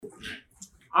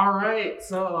All right,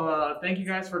 so thank you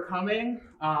guys for coming.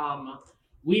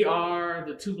 We are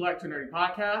the Two Black Two Nerdy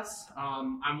podcast.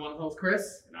 I'm one of the hosts,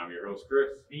 Chris. And I'm your host, Chris.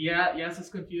 Yeah, yes, it's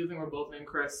confusing. We're both named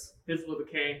Chris. His with a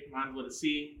K, mine with a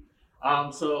C.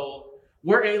 So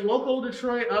we're a local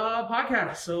Detroit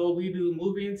podcast. So we do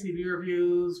movie and TV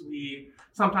reviews. We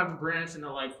sometimes branch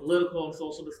into like political and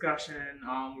social discussion.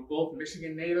 We're both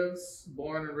Michigan natives,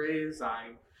 born and raised.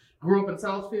 I grew up in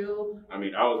Southfield. I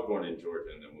mean, I was born in Georgia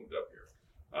and then moved up here.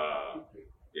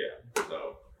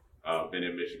 So I've been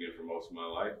in Michigan for most of my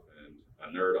life and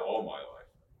a nerd all my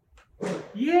life.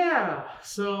 Yeah,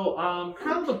 so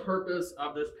kind of the purpose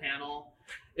of this panel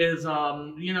is,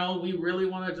 we really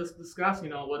want to just discuss,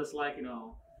 what it's like,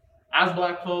 as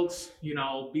Black folks,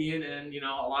 being in, a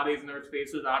lot of these nerd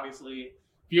spaces. Obviously,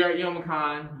 if you're at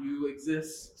Youmacon, you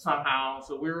exist somehow.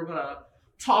 So we were going to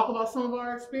talk about some of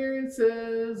our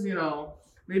experiences,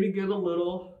 maybe give a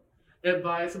little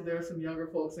advice if there's some younger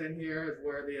folks in here, is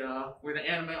we're the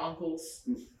anime uncles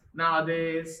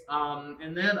nowadays.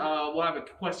 And then we'll have a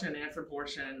question and answer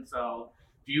portion. So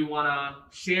if you want to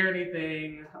share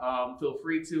anything, feel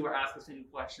free to, or ask us any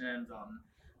questions.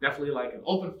 Definitely like an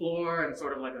open floor and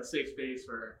sort of like a safe space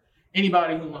for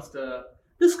anybody who wants to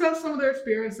discuss some of their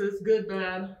experiences, good,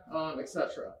 bad,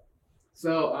 etc.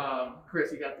 So,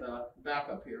 Chris, you got the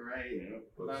backup here, right? Yeah,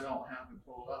 I don't have it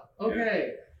pulled up. Okay.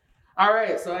 Yeah. All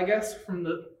right. So I guess from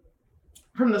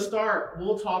the start,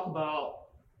 we'll talk about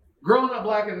growing up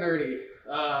Black and nerdy.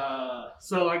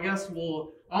 So I guess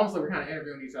we're kind of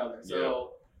interviewing each other. So,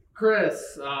 yeah.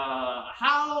 Chris,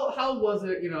 how was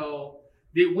it?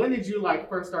 When did you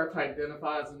first start to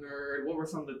identify as a nerd? What were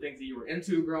some of the things that you were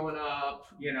into growing up?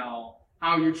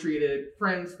 How you treated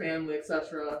friends, family,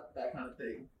 etc. That kind of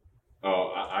thing.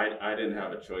 Oh, I didn't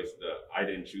have a choice. I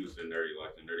didn't choose the nerdy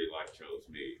life. The nerdy life chose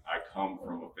me. I come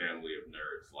from a family of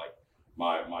nerds. Like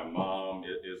my mom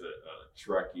is a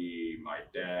Trekkie. My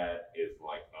dad is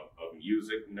like a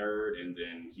music nerd, and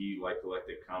then he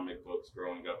collected comic books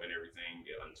growing up and everything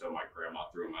until my grandma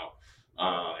threw him out.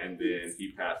 And then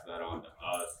he passed that on to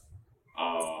us.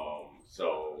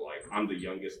 So I'm the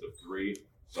youngest of three.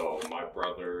 So my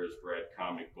brothers read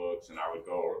comic books, and I would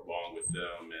go along with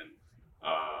them. And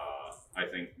I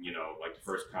think, the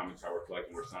first comics I were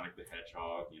collecting were Sonic the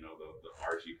Hedgehog, the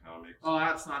Archie comics. Oh, I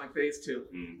have Sonic Phase 2.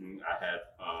 Mm-hmm. I had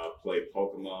played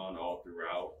Pokemon all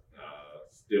throughout,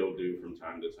 still do from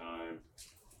time to time.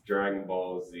 Dragon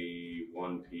Ball Z,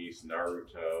 One Piece,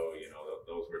 Naruto,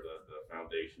 those were the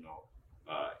foundational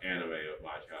anime of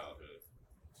my childhood.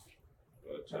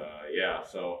 But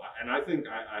and I think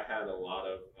I had a lot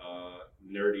of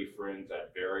nerdy friends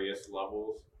at various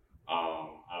levels.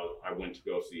 I went to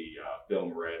go see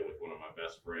Film Red with one of my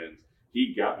best friends.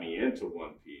 He got me into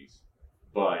One Piece,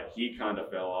 but he kind of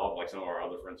fell off. Like some of our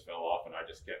other friends fell off, and I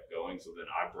just kept going. So then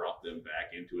I brought them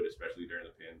back into it, especially during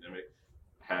the pandemic.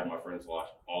 Had my friends watch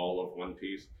all of One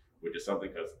Piece, which is something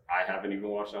because I haven't even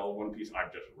watched all of One Piece.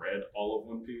 I've just read all of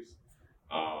One Piece.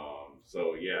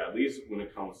 So yeah, at least when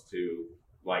it comes to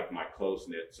my close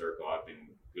knit circle, I've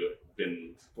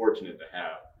been fortunate to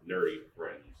have nerdy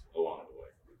friends along the way.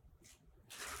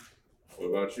 What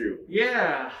about you?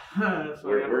 Yeah.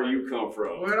 Where you come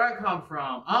from? Where did I come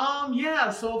from?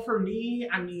 So for me,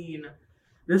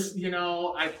 this,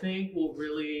 I think what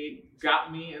really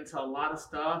got me into a lot of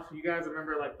stuff. You guys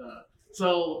remember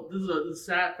so this is a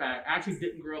sad fact. I actually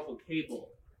didn't grow up with cable.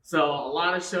 So a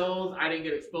lot of shows I didn't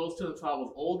get exposed to until I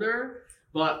was older.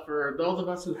 But for those of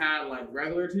us who had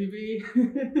regular TV,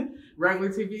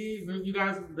 you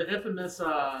guys, the infamous,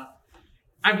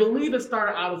 I believe it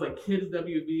started out as Kids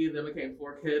WB and then became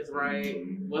 4Kids, right?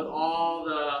 Mm-hmm. With all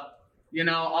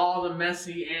the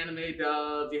messy anime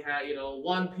dubs. You had,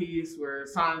 One Piece where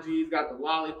Sanji's got the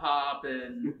lollipop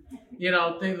and,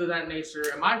 things of that nature.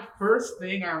 And my first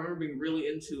thing I remember being really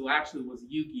into actually was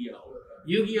Yu-Gi-Oh!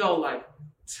 Yu-Gi-Oh!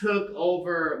 Took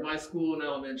over my school in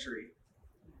elementary.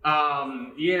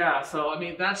 So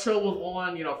that show was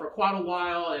on, for quite a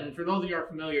while. And for those of you who are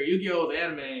familiar, Yu-Gi-Oh! Was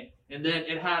anime. And then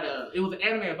it was an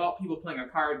anime about people playing a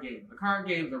card game. The card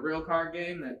game is a real card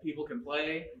game that people can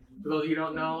play, for those of you who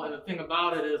don't know. And the thing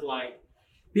about it is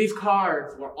these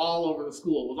cards were all over the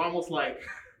school. It was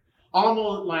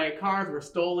almost like cards were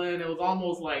stolen. It was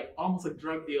almost like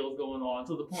drug deals going on,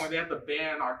 to the point they had to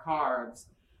ban our cards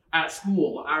at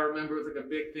school. I remember it was a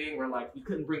big thing where you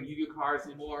couldn't bring Yu-Gi-Oh! Cards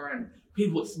anymore, and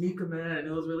people would sneak them in, and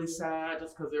it was really sad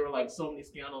just because there were so many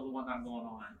scandals and whatnot going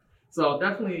on. So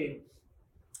definitely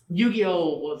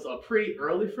Yu-Gi-Oh! Was pretty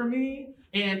early for me,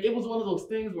 and it was one of those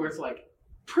things where it's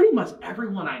pretty much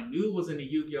everyone I knew was into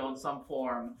Yu-Gi-Oh! In some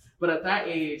form, but at that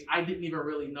age, I didn't even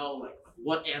really know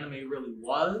what anime really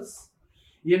was,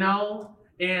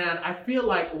 And I feel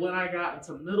like when I got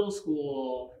into middle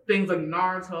school, things like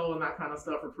Naruto and that kind of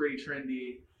stuff were pretty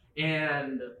trendy.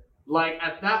 And like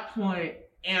at that point,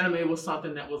 anime was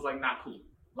something that was like not cool.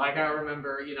 Like I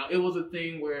remember, it was a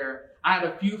thing where I had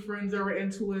a few friends that were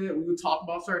into it. We would talk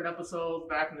about certain episodes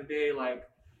back in the day, like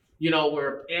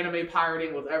where anime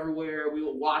pirating was everywhere. We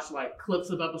would watch like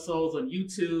clips of episodes on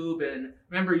YouTube, and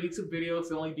remember YouTube videos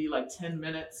would only be like 10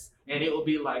 minutes, and it would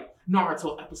be like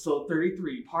Naruto episode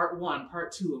 33, part 1,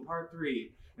 part 2, and part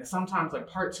 3. And sometimes like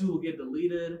part 2 would get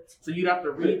deleted, so you'd have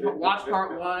to watch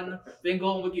part 1, then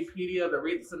go on Wikipedia to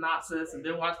read the synopsis, and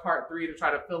then watch part 3 to try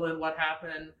to fill in what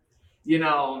happened.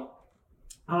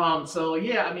 So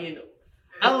yeah, I mean,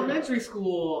 elementary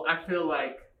school, I feel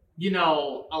like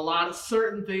a lot of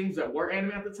certain things that were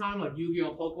anime at the time, like Yu-Gi-Oh!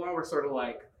 And Pokemon, were sort of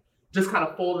like just kind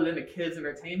of folded into kids'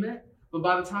 entertainment. But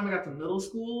by the time I got to middle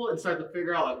school and started to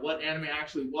figure out like what anime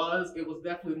actually was, it was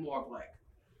definitely more of like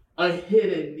a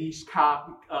hidden niche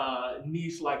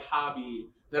like hobby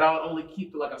that I would only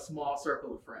keep to like a small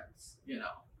circle of friends.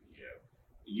 Yeah.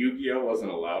 Yu-Gi-Oh!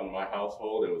 Wasn't allowed in my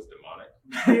household. It was demonic.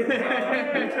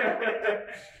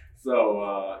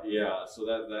 So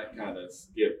that kind of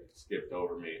skipped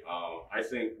over me. I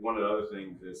think one of the other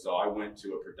things is, so I went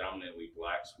to a predominantly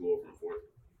black school from 4th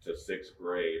to 6th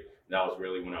grade. That was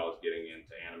really when I was getting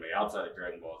into anime outside of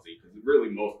Dragon Ball Z, because really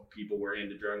most people were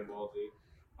into Dragon Ball Z.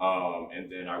 And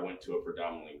then I went to a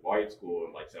predominantly white school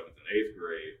in like 7th and 8th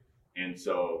grade. And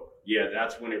so, yeah,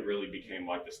 that's when it really became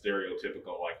like the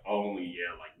stereotypical, like only,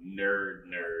 like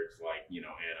nerds, like, anime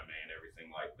and everything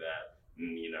like that.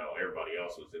 And, everybody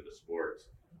else was into sports,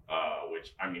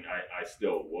 which, I mean, I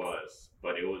still was,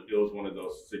 but it was one of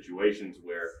those situations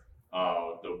where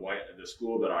the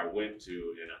school that I went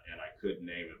to, and I could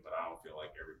name it, but I don't feel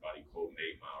like everybody quoting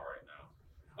 8 Mile right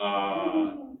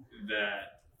now,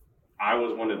 that I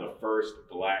was one of the first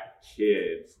black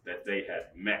kids that they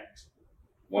had met,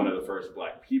 one of the first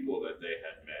black people that they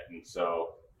had met. And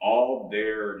so all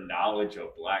their knowledge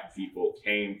of black people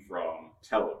came from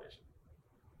television.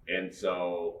 And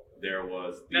so there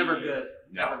was never good.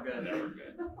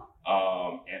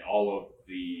 And all of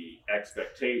the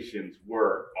expectations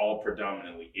were all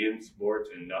predominantly in sports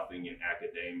and nothing in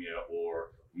academia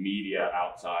or media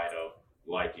outside of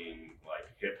liking like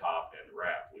hip hop and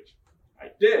rap, which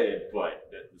I did, but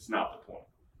that's not the point.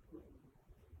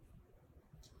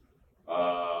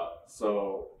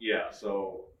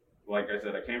 So like I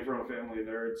said, I came from a family of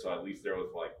nerds, so at least there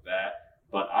was like that.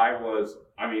 But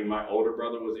my older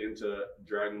brother was into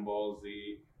Dragon Ball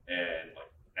Z and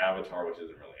like Avatar, which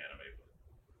isn't really anime,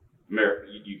 but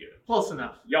you get it. Close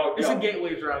enough. It's a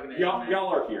gateway drug. Y'all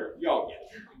are here. Y'all get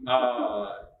it.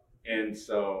 And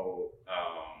so,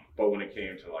 but when it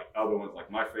came to like other ones, like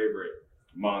my favorite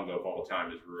manga of all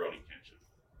time is Rurouni Kenshin.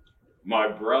 My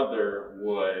brother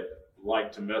would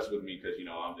like to mess with me because,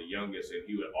 I'm the youngest, and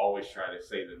he would always try to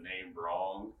say the name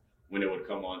wrong when it would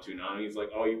come on to now. He's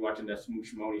like, "Oh, you watching that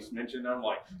Smooshmony Sminch?" And I'm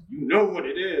like, "You know what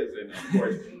it is." And of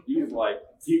course, he's like,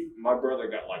 my brother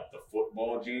got like the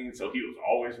football gene, so he was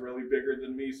always really bigger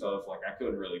than me. So it's like I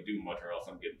couldn't really do much, or else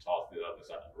I'm getting tossed to the other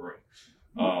side of the ring.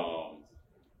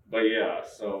 But yeah,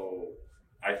 so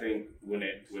I think when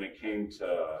it came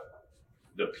to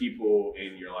the people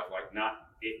in your life,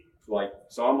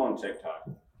 so I'm on TikTok,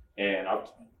 and I've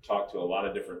talked to a lot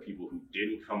of different people who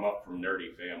didn't come up from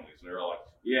nerdy families. They're like,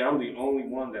 "Yeah, I'm the only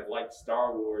one that liked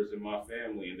Star Wars in my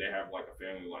family," and they have like a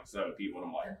family of like 7 people. And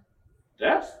I'm like,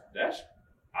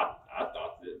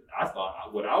 I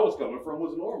thought what I was coming from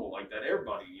was normal, like that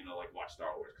everybody like watched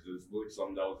Star Wars because it's like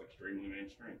something that was extremely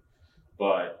mainstream.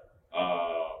 But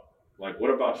like,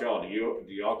 what about y'all? Do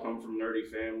y'all come from nerdy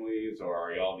families, or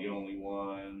are y'all the only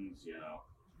ones?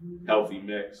 Healthy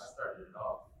mix. I started it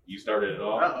off. You started it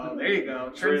off? Uh-oh, there you go.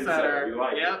 Trendsetter. We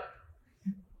like Yep.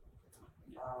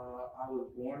 I was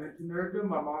born into nerddom.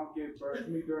 My mom gave birth to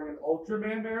me during an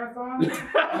Ultraman marathon.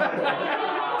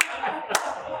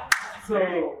 So,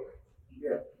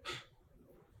 yeah.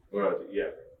 Well,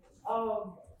 yeah.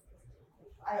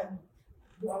 I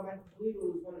believe it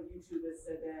was one of you two that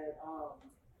said that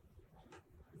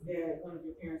that one of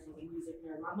your parents was a music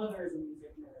nerd. My mother is a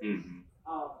music nerd. Mm-hmm.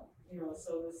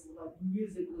 So it's like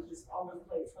music was just always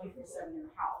played 24/7 in the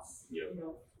house. Yep.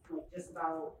 Like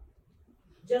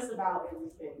just about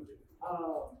everything.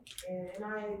 And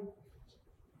I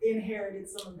inherited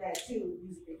some of that too,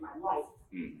 music in my life.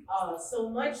 Mm-hmm. So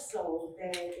much so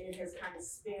that it has kind of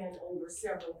spanned over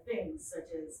several things,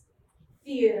 such as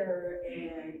theater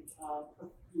and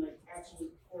like actually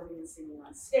performing and singing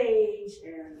on stage,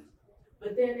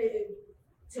 but then it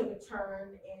took a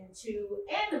turn into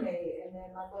anime, and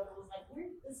then my mother was like, "Where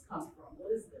did this come from?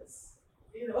 What is this?"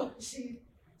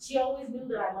 she always knew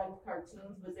that I liked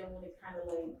cartoons, but then when it kind of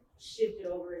like shifted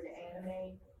over into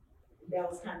anime, that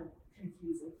was kind of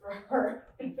confusing for her.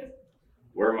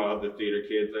 Where are my other theater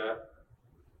kids at?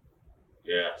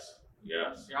 Yes.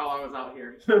 Y'all always out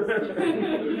here.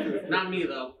 Not me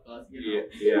though, but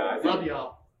Yeah. I love think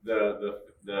y'all.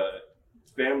 the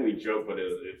family joke, but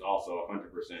it's also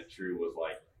 100% true. Was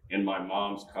like in my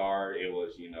mom's car, it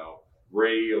was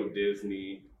radio,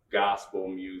 Disney, gospel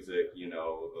music, the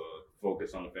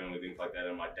focus on the family, things like that.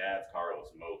 In my dad's car, it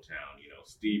was Motown,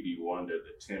 Stevie Wonder,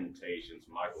 The Temptations,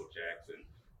 Michael Jackson,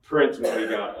 Prince when we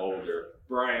got older,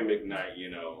 Brian McKnight,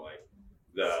 like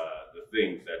the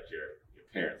things that your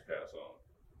parents pass on.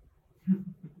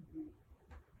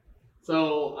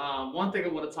 So one thing I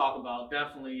want to talk about,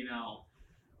 definitely,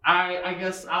 I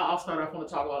guess I'll start off. I want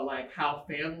to talk about like how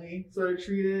family sort of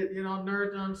treated,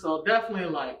 nerddom. So definitely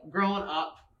like growing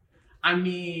up, I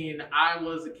mean, I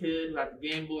was a kid who had the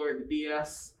Game Boy, the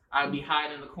DS. I'd be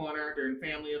hiding in the corner during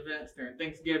family events, during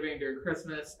Thanksgiving, during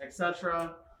Christmas,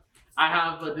 etc. I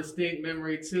have a distinct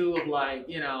memory too of like,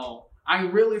 I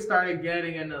really started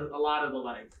getting into a lot of the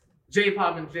like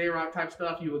J-pop and J-rock type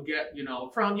stuff you would get,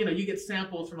 from, you get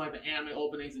samples from like the anime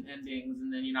openings and endings,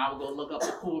 and then, I would go look up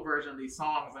the cool version of these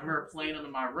songs. I remember playing them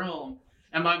in my room,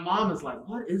 and my mom is like,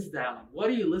 what is that? Like, what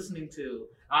are you listening to?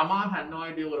 My mom had no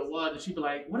idea what it was, and she'd be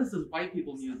like, what is this white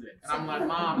people music? And I'm like,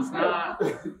 Mom, it's not.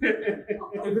 If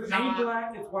it's ain't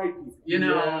black, it's white people.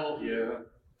 Yeah.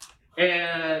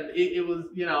 And it was,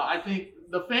 I think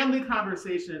the family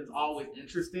conversation is always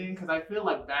interesting, because I feel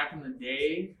like back in the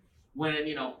day, when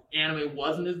anime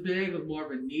wasn't as big, it was more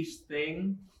of a niche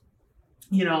thing.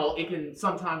 It can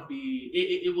sometimes be.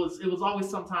 It was always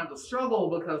sometimes a struggle,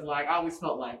 because like I always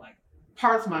felt like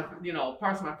parts of my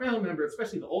family members,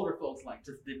 especially the older folks, like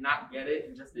just did not get it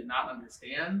and just did not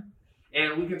understand.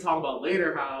 And we can talk about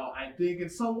later how I think in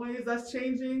some ways that's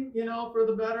changing, for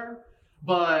the better.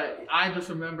 But I just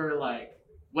remember like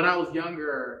when I was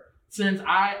younger, since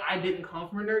I didn't come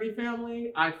from a nerdy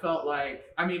family, I felt like,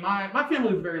 I mean, my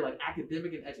family was very like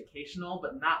academic and educational,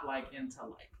 but not like into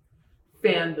like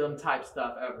fandom type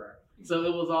stuff ever. So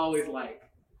it was always like,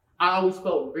 I always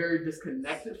felt very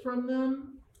disconnected from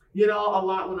them, a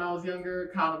lot when I was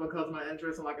younger, kind of because of my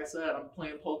interest. And like I said, I'm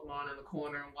playing Pokemon in the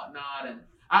corner and whatnot. And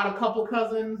I had a couple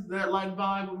cousins that like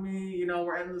vibe with me,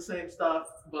 we're into the same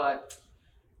stuff, but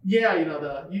yeah, I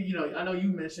know you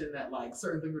mentioned that like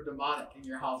certain things were demonic in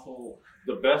your household.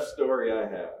 The best story I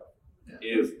have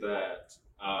is that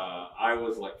I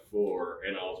was like 4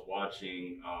 and I was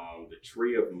watching the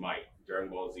Tree of Might,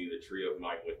 Dragon Ball Z, the Tree of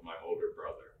Might with my older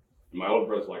brother. And my older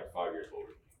brother's like 5 years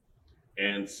older.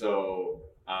 And so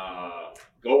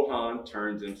Gohan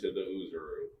turns into the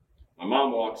Uzuru. My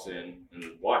mom walks in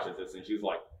and watches this, and she's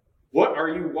like, "What are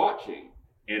you watching?"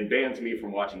 And bans me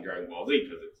from watching Dragon Ball Z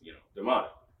because it's, demonic.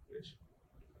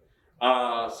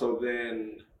 So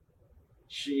then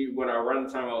when around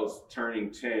the time I was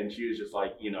turning 10, she was just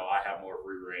like, I have more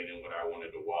free reign in what I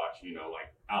wanted to watch,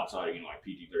 like outside of, like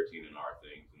PG-13 and R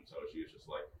things. And so she was just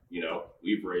like,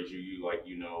 we've raised you like, what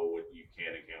you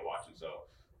can and can't watch. And so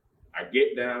I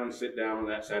sit down on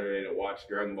that Saturday to watch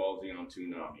Dragon Ball Z on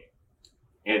Toonami.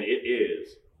 And it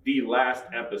is the last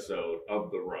episode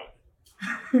of the run.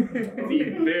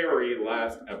 The very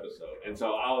last episode. And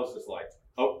so I was just like,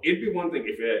 oh, it'd be one thing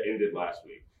if it had ended last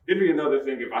week. It'd be another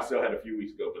thing if I still had a few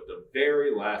weeks ago, but the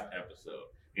very last episode,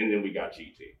 and then we got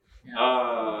GT.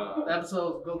 Yeah. The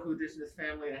episode Goku ditching his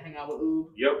family to hang out with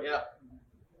Oob. Yep.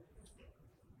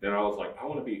 Then I was like, I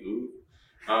want to be Oob.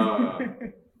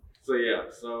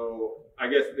 So I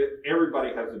guess that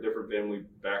everybody has a different family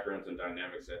backgrounds and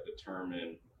dynamics that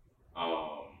determine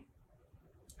how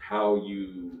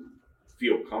you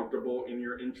feel comfortable in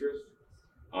your interests.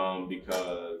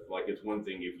 Because like it's one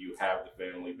thing if you have the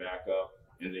family backup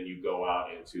and then you go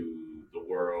out into the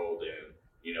world and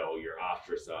you're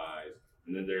ostracized,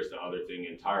 and then there's the other thing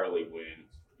entirely when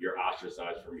you're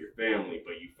ostracized from your family,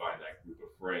 but you find that group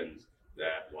of friends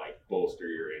that like bolster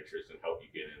your interests and help you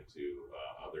get into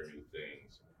other new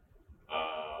things,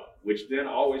 which then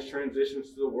always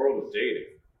transitions to the world of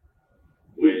dating,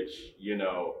 which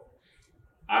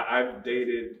I've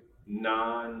dated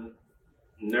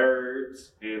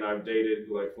nerds and I've dated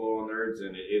like full-on nerds,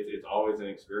 and it's always an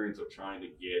experience of trying to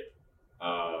get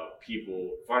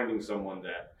people, finding someone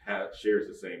that shares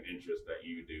the same interest that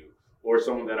you do, or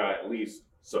someone that I at least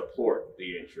support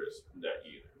the interest that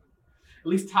you do. At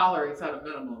least tolerates at a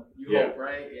minimum, you hope,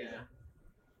 right? Yeah.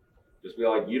 Just be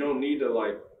like, you don't need to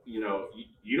like, you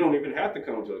don't even have to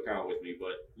come to a con with me,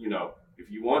 but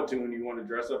if you want to and you want to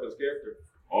dress up as character,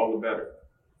 all the better.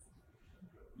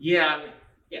 Yeah,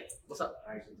 Yeah, what's up?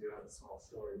 I actually do have a small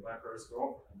story. My first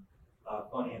girlfriend,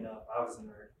 funny enough, I was a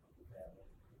nerd in the family.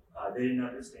 They didn't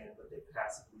understand, but they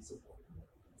passively supported me.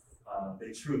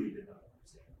 They truly did not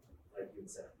understand. Like you had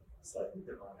said, slightly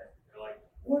divine. They're like,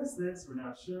 what is this? We're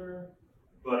not sure.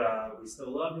 But we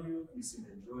still love you. You seem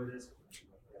to enjoy this.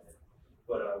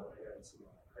 But when I got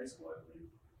into high school, I believe,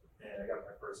 and I got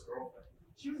my first girlfriend,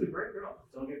 she was a great girl.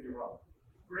 Don't get me wrong.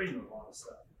 Great in a lot of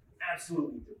stuff.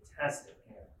 Absolutely detested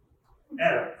anime.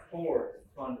 At a core and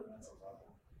fundamental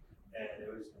level. And it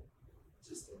was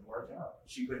just didn't work out.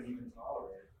 She couldn't even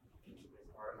tolerate it. She was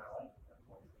part of my life at that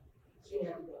point. She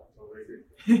had to go. Totally agree.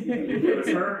 It was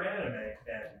her anime,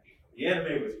 and the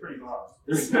anime was pretty awesome.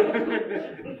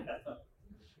 That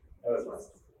was my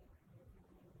story.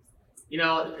 You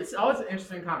know, it's always an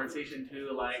interesting conversation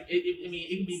too. Like, I mean,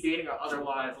 it can be dating or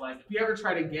otherwise. Like, if you ever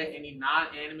try to get any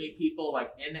non-anime people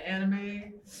like into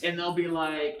anime, and they'll be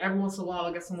like, every once in a while,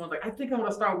 I get someone's like, I think I want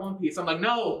to start One Piece. I'm like,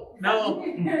 no,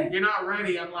 you're not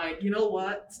ready. I'm like, you know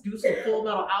what? Let's do some Full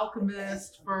Metal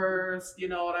Alchemist first. You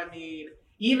know what I mean?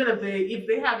 Even if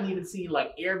they haven't even seen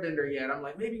like Airbender yet, I'm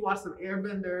like, maybe watch some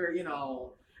Airbender. You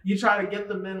know, you try to get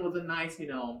them in with a nice,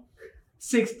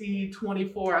 60,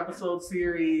 24 episode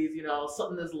series,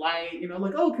 something that's light,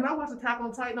 like, oh, can I watch Attack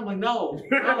on Titan? I'm like, no.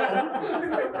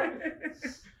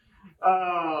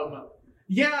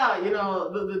 Yeah,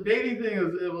 the dating thing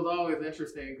it was always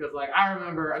interesting because, like, I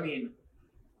remember,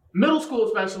 middle school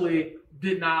especially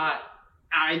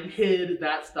I hid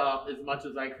that stuff as much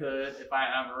as I could if I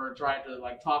ever tried to,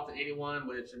 like, talk to anyone,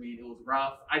 which, it was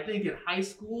rough. I think in high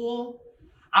school,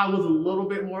 I was a little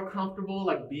bit more comfortable,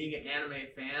 like, being an anime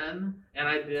fan, and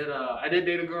I did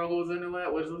date a girl who was into it,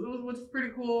 which is pretty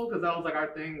cool because that was like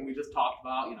our thing. We just talked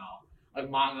about, like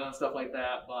manga and stuff like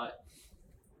that. But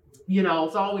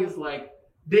it's always like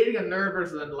dating a nerd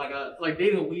versus like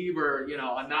dating a weeb or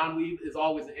a non-weeb is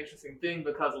always an interesting thing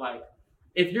because, like,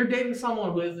 if you're dating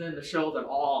someone who isn't into shows at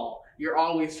all, you're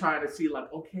always trying to see, like,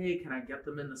 okay, can I get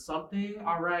them into something?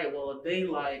 All right, well, if they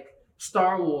like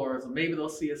Star Wars, or maybe they'll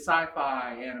see a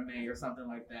sci-fi anime or something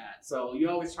like that. So you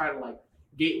always try to, like,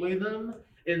 gateway them.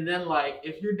 And then, like,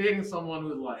 if you're dating someone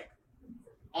who's, like,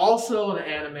 also an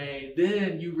anime,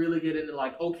 then you really get into,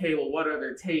 like, okay, well, what are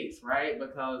their tastes, right?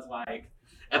 Because, like,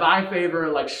 if I favor,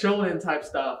 like, shonen type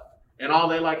stuff and all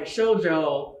they like is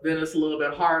shoujo, then it's a little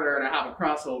bit harder to have a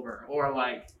crossover. Or,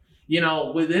 like,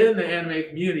 within the anime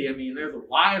community, there's a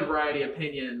wide variety of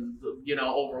opinions,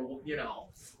 over,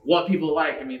 what people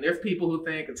like. There's people who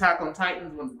think Attack on Titan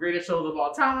is one of the greatest shows of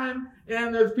all time,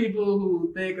 and there's people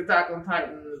who think Attack on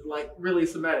Titan is, like, really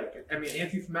Semitic.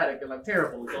 Anti-Semitic and, like,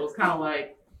 terrible. So it's kind of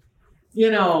like,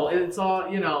 it's all,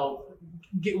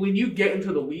 when you get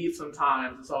into the weeds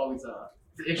sometimes, it's always an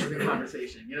interesting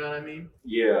conversation. You know what I mean?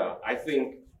 Yeah, I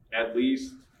think at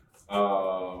least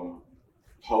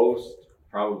post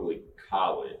probably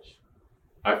college,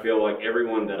 I feel like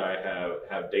everyone that I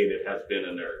have dated has been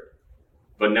a nerd.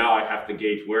 But now I have to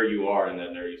gauge where you are in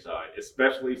that nerdy side,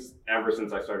 especially ever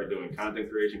since I started doing content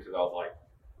creation, because I was like,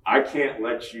 I can't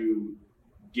let you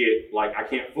I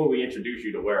can't fully introduce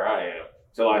you to where I am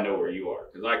till I know where you are.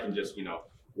 Because I can just,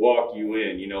 walk you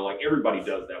in, like everybody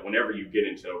does that whenever you get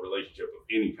into a relationship of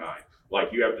any kind.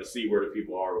 Like, you have to see where the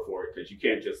people are before it, because you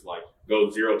can't just, like, go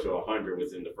 0 to 100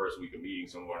 within the first week of meeting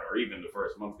someone, or even the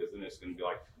first month, because then it's going to be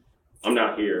like, I'm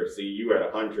not here. See, you at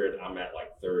 100, I'm at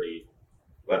like 30.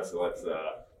 Let's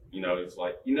it's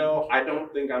like, I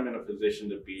don't think I'm in a position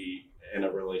to be in a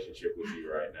relationship with you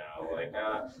right now. Like,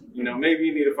 maybe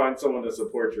you need to find someone to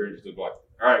support your interests. Like,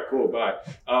 all right, cool, bye.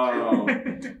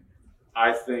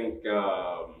 I think,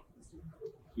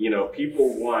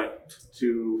 people want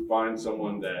to find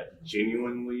someone that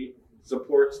genuinely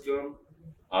supports them.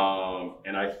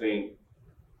 And I think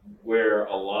where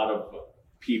a lot of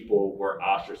people were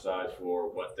ostracized for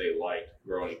what they liked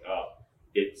growing up,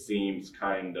 it seems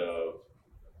kind of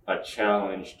a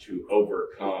challenge to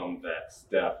overcome that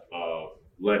step of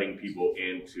letting people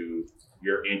into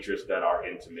your interests that are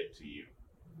intimate to you.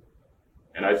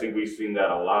 And I think we've seen that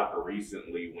a lot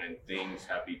recently when things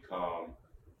have become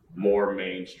more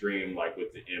mainstream, like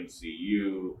with the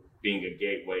MCU being a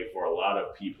gateway for a lot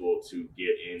of people to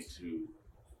get into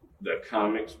the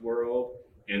comics world,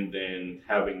 and then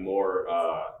having more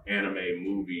anime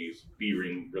movies be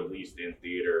released in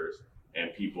theaters,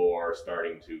 and people are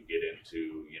starting to get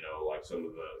into, like some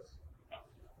of the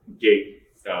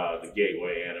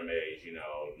gateway animes,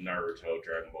 Naruto,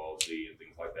 Dragon Ball Z, and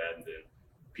things like that. And then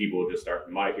people just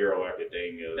start, My Hero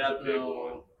Academia is a big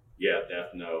one. Yeah,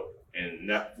 Death Note, and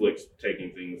Netflix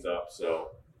taking things up. So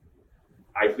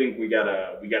I think we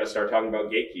gotta start talking about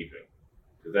gatekeeping.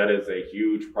 because that is a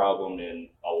huge problem in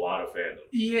a lot of fandoms.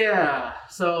 Yeah.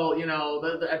 So,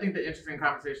 I think the interesting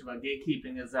conversation about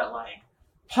gatekeeping is that, like,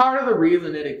 part of the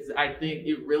reason I think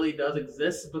it really does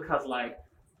exist is because, like,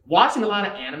 watching a lot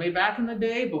of anime back in the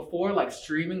day, before, like,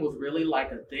 streaming was really,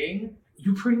 like, a thing,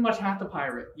 you pretty much had to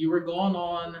pirate. You were going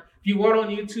on, if you weren't on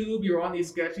YouTube, you were on these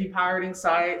sketchy pirating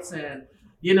sites, and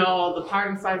the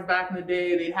pirating sites back in the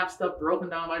day, they'd have stuff broken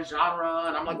down by genre,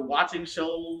 and I'm like watching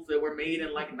shows that were made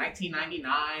in like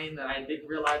 1999 that I didn't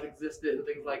realize existed and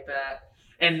things like that.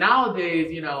 And nowadays,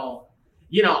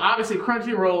 obviously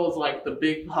Crunchyroll is like the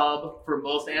big hub for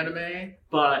most anime,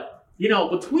 but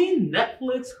between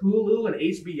Netflix, Hulu, and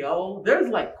HBO, there's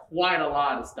like quite a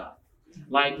lot of stuff.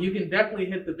 Like you can definitely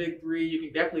hit the big three, you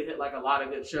can definitely hit like a lot of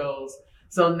good shows.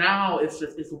 So now it's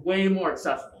way more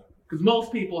accessible. Because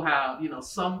most people have,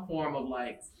 some form of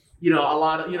like, a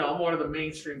lot of, more of the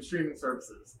mainstream streaming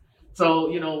services.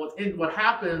 So, what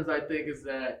happens, I think, is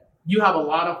that you have a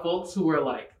lot of folks who are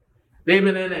like, they've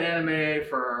been into anime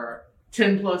for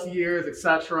 10 plus years,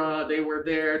 etc. They were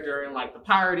there during like the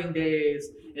pirating days.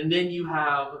 And then you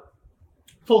have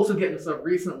folks who get into stuff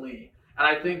recently. And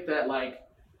I think that like,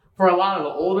 for a lot of the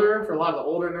older nerds, a lot of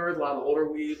the older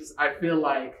weebs, I feel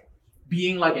like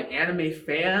being like an anime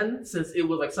fan, since it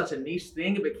was like such a niche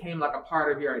thing, it became like a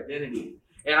part of your identity.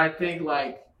 And I think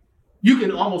like you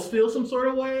can almost feel some sort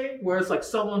of way where it's like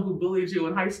someone who bullied you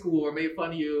in high school or made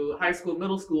fun of you high school,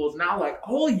 middle school is now like,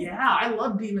 oh yeah, I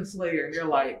love Demon Slayer. And you're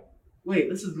like, wait,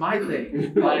 this is my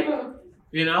thing. Like,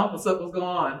 what's up, what's going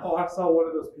on? Oh, I saw one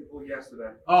of those people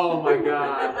yesterday. Oh my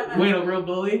God. Wait, a real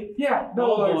bully? Yeah, no,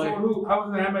 Oh, like boy. someone who, I was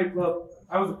in an anime club.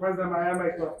 I was the president of my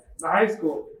anime club in high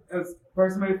school. And this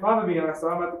person made fun of me, and I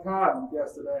saw him at the con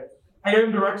yesterday. I gave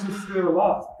him directions to their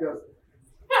lost because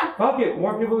fuck it,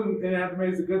 more people in anime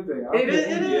is a good thing. It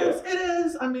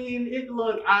is. I mean,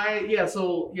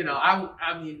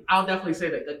 I'll definitely say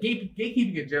that the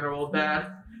gatekeeping in general is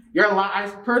bad. You're allowed.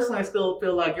 I still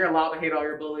feel like you're allowed to hate all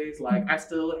your bullies. Like I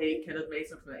still hate Kenneth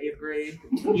Mason from the 8th grade.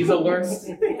 He's the worst.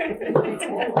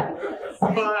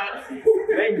 But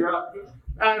Name drop.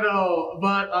 I know,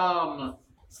 but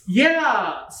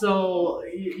yeah. So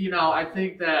I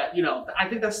think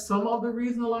that's some of the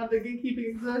reason a lot of the gatekeeping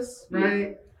exists,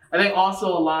 right? I think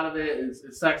also a lot of it is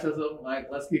sexism. Like,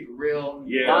 let's keep it real.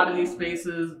 Yeah. A lot of these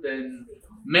spaces been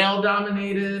male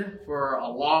dominated for a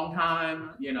long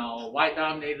time. White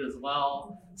dominated as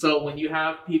well. So when you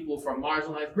have people from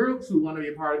marginalized groups who want to be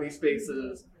a part of these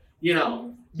spaces,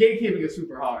 gatekeeping is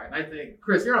super hard. And I think,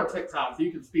 Chris, you're on TikTok, so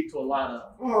you can speak to a lot of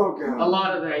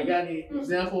that. You got any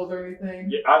examples or anything?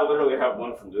 Yeah, I literally have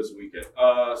one from this weekend.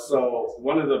 So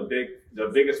one of the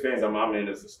biggest fandom I'm in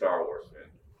is the Star Wars fan.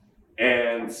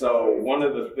 And so one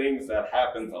of the things that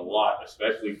happens a lot,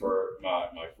 especially for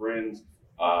my friends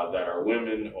that are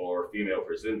women or female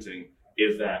presenting,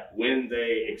 is that when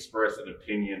they express an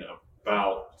opinion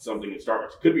about something in Star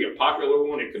Wars, it could be a popular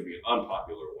one, it could be an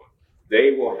unpopular one,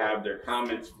 they will have their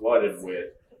comments flooded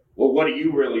with, well, what do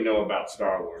you really know about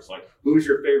Star Wars? Like, who's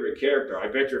your favorite character? I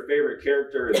bet your favorite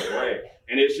character is Rey.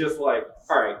 And it's just like,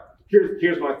 all right,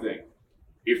 here's my thing.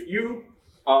 If you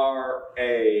are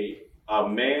a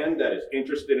man that is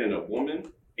interested in a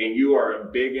woman and you are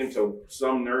big into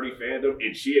some nerdy fandom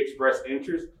and she expressed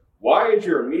interest, why is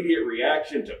your immediate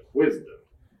reaction to quiz them?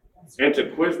 And to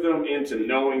quiz them into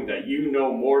knowing that you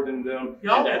know more than them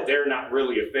and that they're not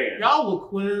really a fan. Y'all will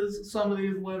quiz some of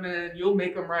these women. You'll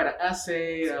make them write an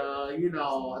essay, a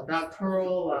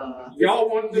doctoral. Y'all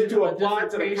want them to a apply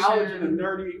to the college dissertation. and the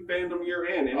nerdy fandom you're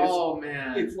in. And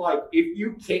Man. it's like,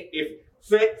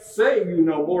 say you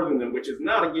know more than them, which is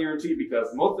not a guarantee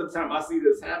because most of the time I see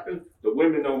this happen, the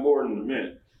women know more than the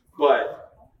men.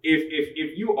 But if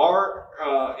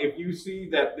you see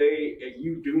that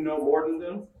you do know more than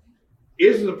them,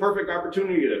 this is a perfect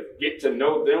opportunity to get to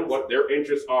know them, what their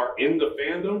interests are in the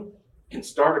fandom, and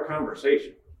start a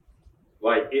conversation.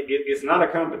 Like, it's not a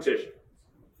competition.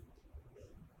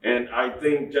 And I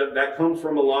think that comes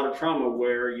from a lot of trauma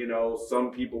where, some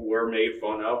people were made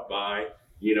fun of by,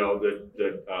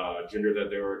 the gender that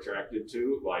they were attracted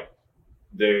to. Like,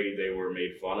 they were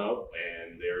made fun of,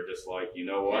 and they're just like, you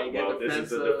know what? Yeah, well, this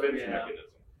is a defense mechanism.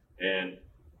 And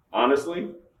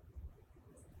honestly,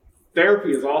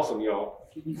 therapy is awesome, y'all.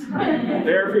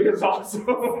 Therapy is awesome.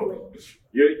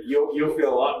 You'll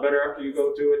feel a lot better after you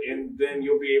go to it, and then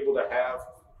you'll be able to have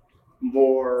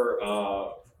more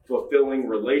fulfilling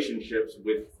relationships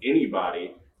with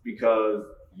anybody because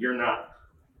you're not.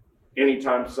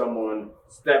 Anytime someone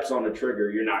steps on the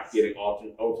trigger, you're not getting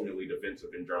ultimately defensive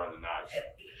and drawing the knife.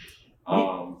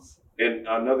 And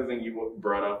another thing you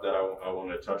brought up that I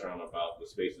want to touch on about the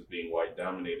spaces being white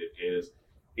dominated is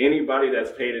anybody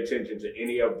that's paid attention to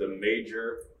any of the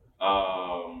major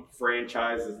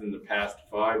franchises in the past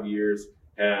 5 years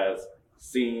has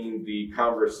seen the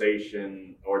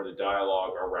conversation or the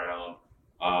dialogue around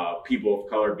people of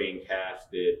color being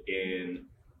casted in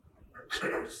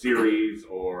series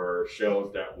or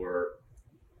shows that were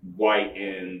white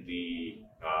in the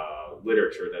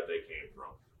literature that they came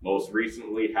from. Most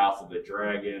recently, House of the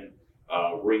Dragon,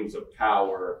 Rings of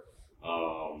Power,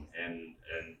 and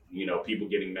people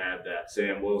getting mad that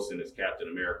Sam Wilson is Captain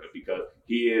America because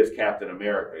he is Captain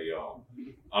America, y'all.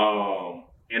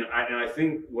 And I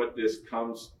think what this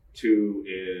comes to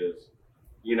is,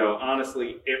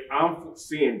 honestly, if I'm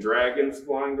seeing dragons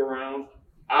flying around,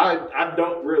 I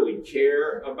don't really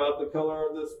care about the color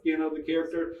of the skin of the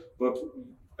character, but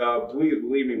please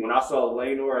believe me, when I saw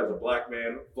Laenor as a black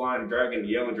man flying a dragon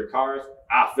yelling Dracarys,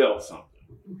 I felt something.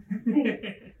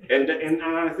 and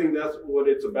I think that's what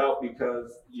it's about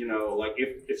because,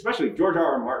 especially if George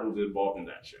R.R. Martin's involved in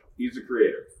that show, he's the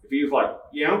creator. If he's like,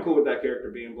 yeah, I'm cool with that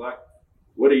character being black,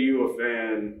 what are you, a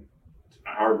fan,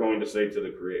 are going to say to the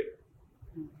creator?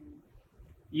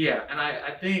 Yeah, and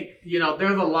I think,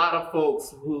 there's a lot of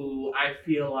folks who I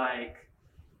feel like,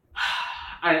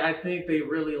 I think they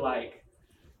really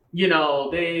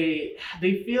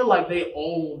they feel like they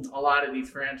own a lot of these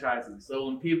franchises. So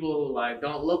when people who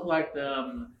don't look like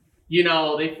them, they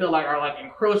feel like are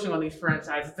encroaching on these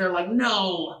franchises, they're like,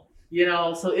 no,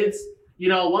 so it's,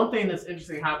 one thing that's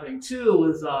interesting happening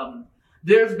too is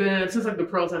there's been, since the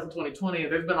protest in 2020,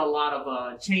 there's been a lot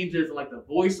of changes in the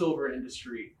voiceover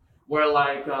industry where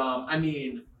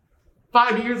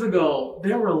 5 years ago,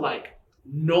 there were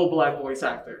no black voice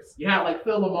actors. You had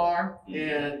Phil Lamar,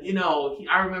 and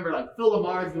I remember Phil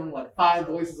Lamar's doing 5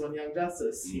 voices on Young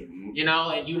Justice, and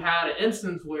you had an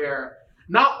instance where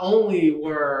not only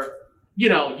were you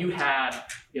had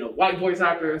white voice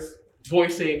actors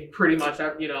voicing pretty much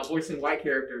voicing white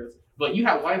characters, but you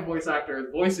had white voice actors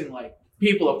voicing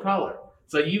people of color.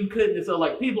 So you couldn't,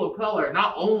 people of color,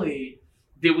 not only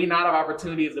did we not have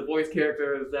opportunities to voice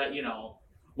characters that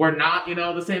were not,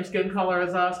 the same skin color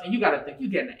as us. And you got to think, you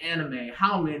get an anime,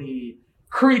 how many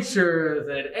creatures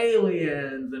and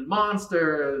aliens and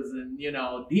monsters and,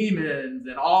 demons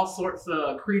and all sorts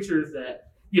of creatures that,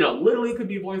 literally could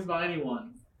be voiced by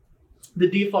anyone. The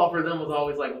default for them was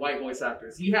always white voice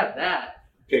actors. You had that.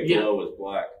 Piccolo was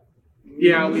black.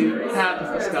 Yeah, we had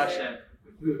this discussion.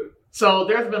 So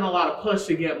there's been a lot of push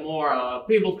to get more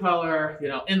people of color,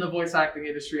 in the voice acting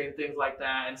industry and things like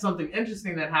that. And something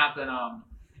interesting that happened,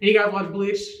 you guys watch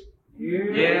Bleach?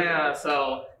 Yeah.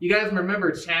 So you guys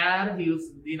remember Chad? He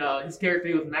was, his character,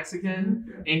 he was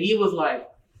Mexican, and he was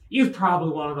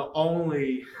probably one of the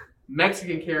only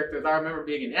Mexican characters I remember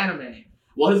being in anime.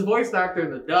 Well, his voice actor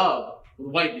in the dub was a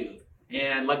white dude.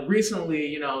 And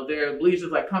recently, their Bleach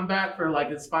has come back for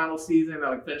its final season,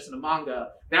 they're finishing the manga.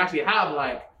 They actually have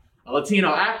a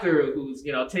Latino actor who's,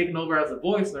 taken over as a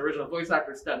voice, and the original voice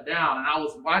actor stepped down. And I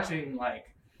was watching,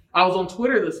 I was on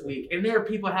Twitter this week, and there are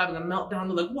people having a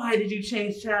meltdown. They're why did you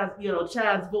change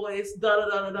Chad's voice,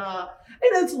 da-da-da-da-da.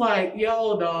 And it's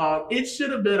yo, dog, it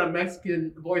should have been a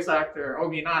Mexican voice actor,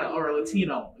 or a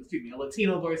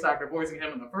Latino voice actor voicing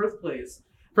him in the first place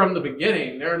from the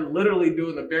beginning. They're literally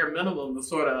doing the bare minimum to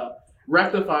sort of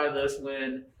rectify this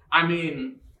when,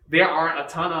 there aren't a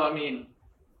ton of,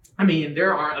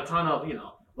 there aren't a ton of,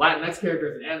 Latinx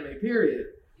characters in anime, period.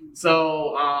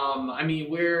 So,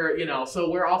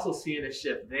 we're also seeing a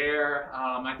shift there.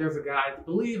 There's a guy, I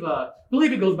believe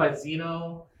he goes by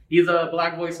Zeno. He's a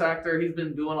black voice actor. He's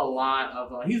been doing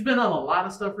he's been on a lot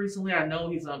of stuff recently. I know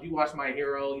he's, if you watch My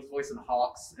Hero, he's voicing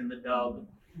Hawks in the dub,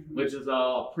 which is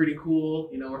pretty cool.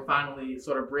 We're finally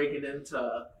sort of breaking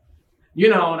into,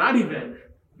 not even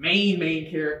main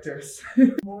characters.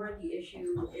 More the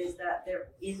issue is that there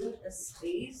isn't a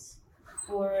space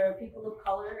for people of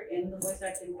color in the voice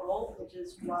acting world, which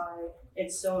is why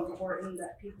it's so important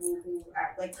that people who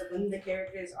act when the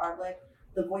characters are black,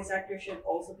 the voice actor should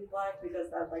also be black, because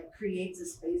that creates a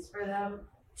space for them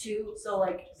too. So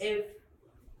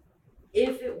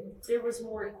if there was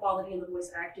more equality in the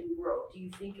voice acting world, do you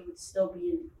think it would still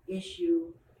be an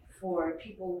issue for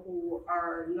people who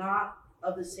are not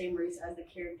of the same race as the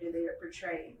character they are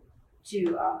portraying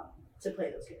to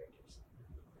play those characters?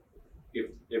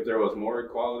 If there was more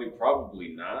equality,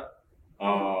 probably not.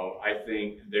 I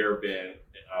think there have been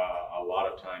a lot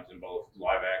of times in both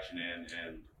live action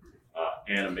and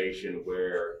animation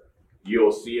where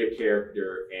you'll see a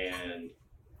character, and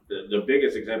the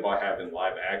biggest example I have in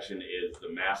live action is The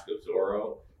Mask of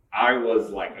Zorro. It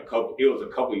was a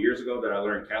couple years ago that I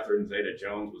learned Catherine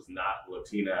Zeta-Jones was not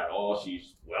Latina at all.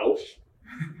 She's Welsh.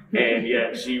 and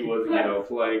yet she was,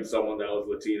 playing someone that was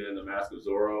Latina in The Mask of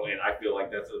Zorro. And I feel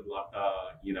like that's a lot,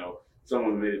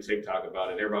 someone made a TikTok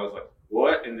about it. Everybody was like,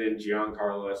 what? And then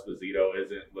Giancarlo Esposito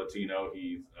isn't Latino.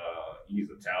 He's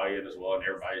Italian as well. And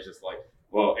everybody's just like,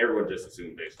 well, everyone just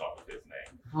assumed based off of his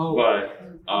name. Oh. But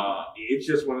it's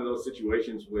just one of those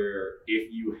situations where if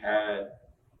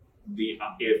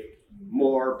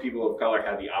more people of color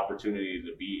had the opportunity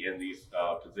to be in these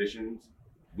positions,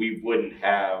 we wouldn't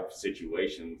have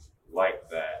situations like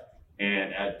that.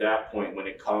 And at that point, when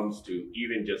it comes to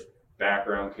even just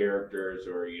background characters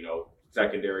or,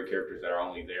 secondary characters that are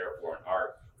only there for an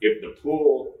arc, if the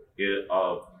pool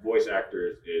of voice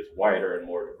actors is wider and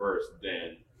more diverse,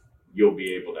 then you'll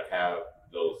be able to have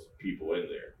those people in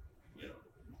there.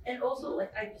 And also,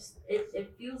 like,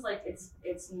 it feels like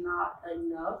it's not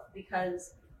enough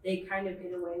because they kind of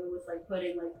get away with like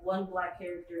putting like one black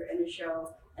character in a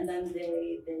show and then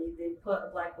they put a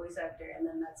black voice actor and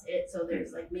then that's it. So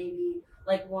there's like maybe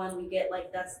like one we get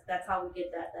like that's how we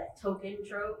get that token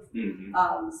trope.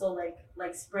 Mm-hmm. So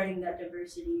like spreading that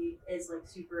diversity is like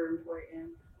super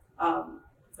important.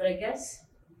 But I guess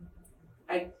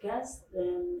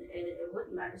then it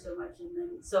wouldn't matter so much. And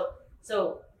then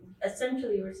so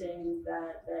essentially we're saying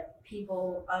that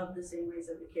people of the same race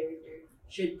of the character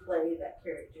should play that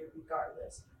character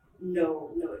regardless.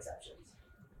 No exceptions.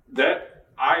 That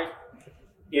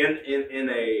in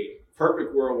a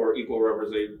perfect world where equal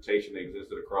representation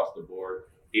existed across the board,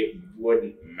 it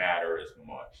wouldn't matter as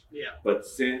much. Yeah. But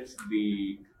since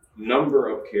the number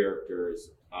of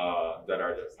characters that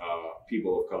are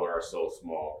people of color are so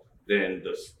small, then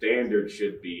the standard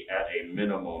should be at a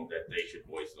minimum that they should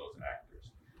voice those actors.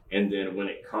 And then when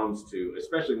it comes to,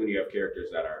 especially when you have characters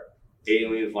that are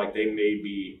aliens, like they may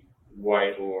be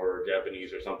white or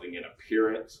Japanese or something in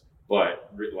appearance,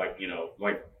 but like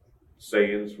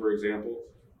Saiyans, for example,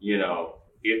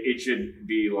 it should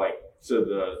be like to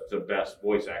the best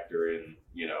voice actor in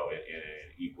an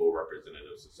equal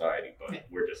representative society, but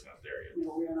we're just not there yet.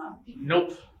 No, we're not.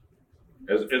 Nope.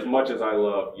 As much as I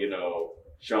love,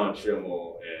 Sean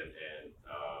Schimmel and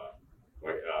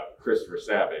Christopher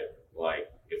Sabat, like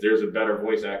if there's a better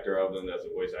voice actor of them that's a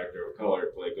voice actor of color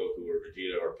to play Goku or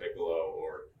Vegeta or Piccolo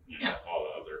or all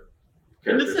the other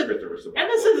characters Christopher Sabat. And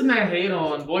this isn't a hate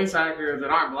on voice actors that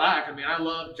aren't black. I mean, I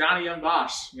love Johnny Young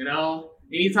Bosch,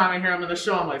 Anytime I hear him in the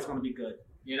show, I'm like, it's going to be good.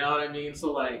 You know what I mean?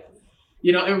 So like,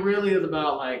 it really is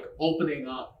about like opening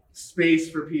up space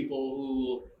for people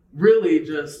who really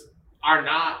just are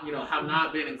not, have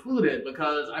not been included.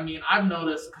 Because I mean, I've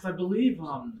noticed, because I believe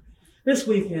this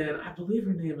weekend, I believe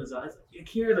her name is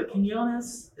Akira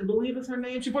Quinones, I believe is her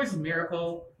name. She voices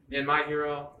Miracle in My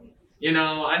Hero.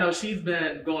 I know she's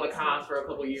been going to cons for a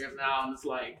couple years now, and it's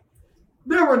like,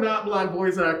 there were not black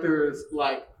voice actors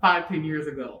like 5-10 years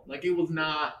ago. Like it was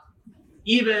not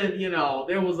even,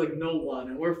 there was like no one.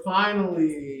 And we're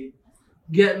finally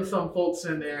getting some folks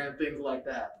in there and things like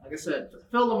that. Like I said,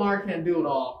 Phil Lamar can't do it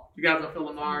all. You guys know Phil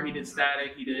Lamar, he did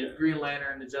Static, he did Green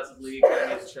Lantern, the Justice League,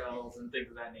 animated shows, and things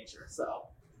of that nature. So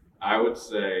I would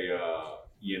say,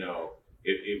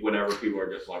 whenever people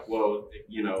are just like, well,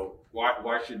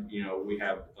 why should, we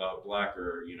have black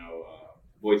or,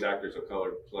 voice actors of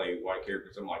color play white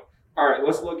characters? I'm like, all right,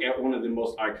 let's look at one of the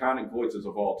most iconic voices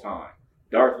of all time,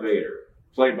 Darth Vader,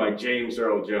 played by James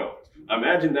Earl Jones.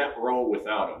 Imagine that role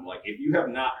without him. Like, if you have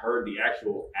not heard the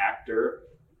actual actor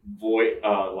voice,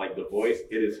 like the voice,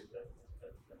 it is,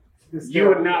 you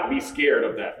would not be scared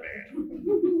of that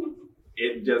man.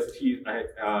 It just,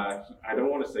 I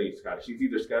don't want to say he's Scottish. He's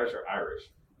either Scottish or Irish.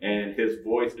 And his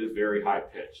voice is very high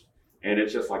pitched. And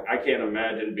it's just like, I can't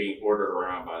imagine being ordered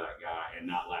around by that guy and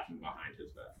not laughing behind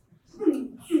his back.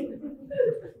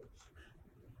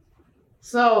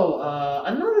 So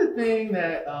another thing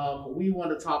that we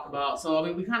want to talk about, so I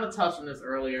mean, we kind of touched on this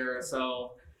earlier.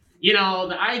 So,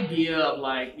 the idea of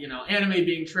like, anime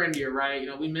being trendier, right?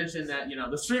 We mentioned that,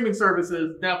 the streaming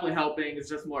services definitely helping. It's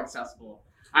just more accessible.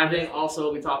 I think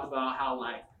also we talked about how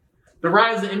like the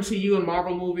rise of MCU and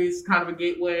Marvel movies kind of a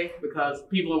gateway because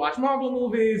people are watching Marvel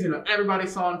movies. Everybody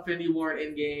saw Infinity War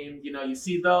and Endgame. You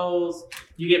see those.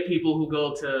 You get people who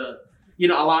go to, a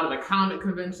lot of the comic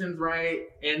conventions, right?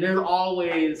 And there's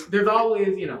always,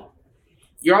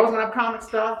 you're always gonna have comic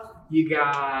stuff. You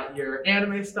got your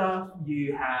anime stuff.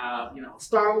 You have,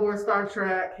 Star Wars, Star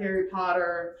Trek, Harry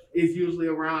Potter is usually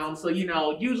around. So,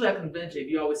 usually at convention,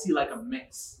 you always see like a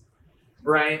mix,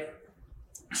 right?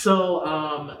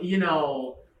 So,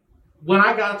 when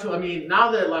I got to,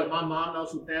 now that like my mom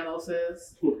knows who Thanos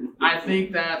is, I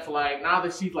think that like now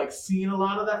that she's like seen a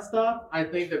lot of that stuff, I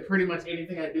think that pretty much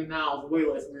anything I do now is way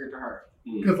less weird to her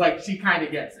because like she kind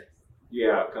of gets it,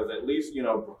 Yeah, because at least,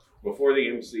 before the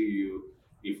MCU,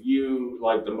 if you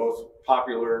like the most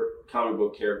popular comic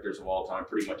book characters of all time,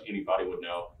 pretty much anybody would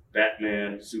know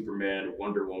Batman, Superman,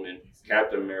 Wonder Woman,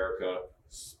 Captain America,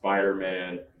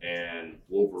 Spider-Man, and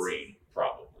Wolverine,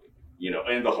 probably.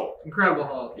 And the Hulk. Incredible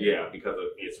Hulk. Yeah,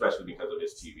 especially because of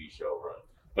his TV show run.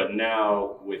 But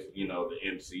now with, the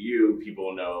MCU,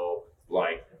 people know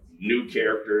like new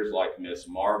characters like Miss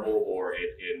Marvel, or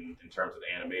in terms of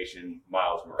animation,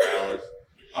 Miles Morales.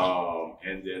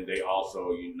 And then they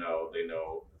also, they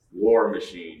know War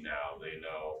Machine now. They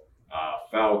know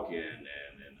Falcon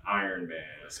and Iron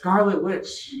Man. Scarlet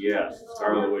Witch. Yes,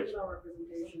 Scarlet Witch.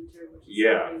 Representation too, which is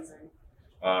Yeah. amazing.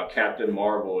 Captain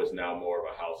Marvel is now more of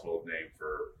a household name,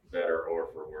 for better or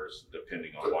for worse,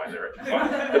 depending on why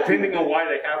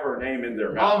they have her name in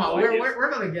their mouth. Oh my, we're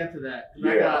gonna get to that.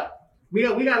 Yeah. We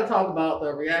got to talk about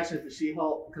the reaction to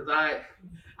She-Hulk, because I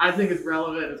think it's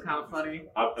relevant. It's kind of funny.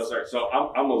 I'm sorry. So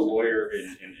I'm a lawyer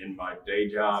in my day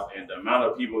job, and the amount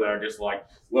of people that are just like,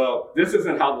 well, this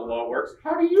isn't how the law works.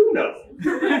 How do you know?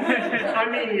 I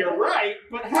mean, you're right,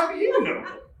 but how do you know?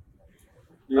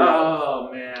 Oh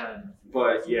man.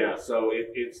 But yeah, so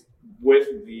it's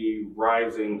with the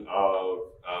rising of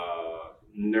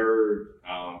nerd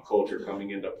culture coming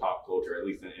into pop culture, at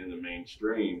least in the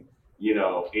mainstream,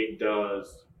 it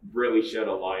does really shed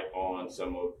a light on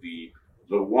some of the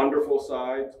wonderful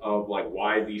sides of like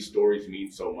why these stories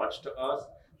mean so much to us,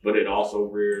 but it also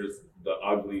rears the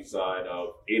ugly side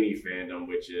of any fandom,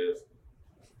 which is,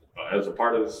 as a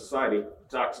part of the society,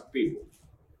 toxic people.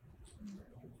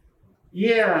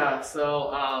 Yeah.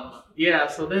 So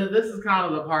this is kind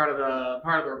of the part of the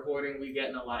recording we get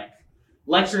into like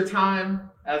lecture time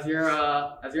as your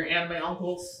anime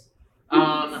uncles.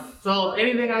 So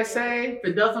anything I say, if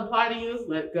it doesn't apply to you,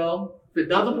 let it go. If it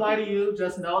does apply to you,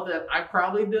 just know that I've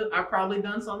probably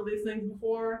done some of these things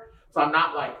before. So I'm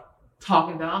not like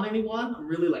talking down anyone. I'm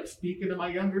really like speaking to my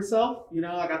younger self.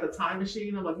 I got the time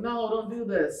machine. I'm like, no, don't do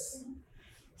this.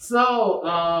 So,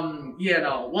 one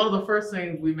of the first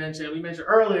things we mentioned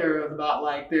earlier is about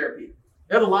like therapy.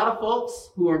 There's a lot of folks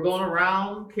who are going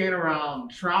around carrying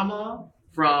around trauma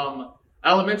from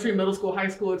elementary, middle school, high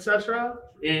school, etc.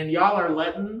 And y'all are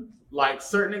letting like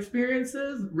certain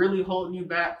experiences really holding you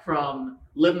back from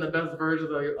living the best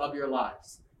version of your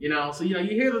lives. So you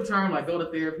hear the term like go to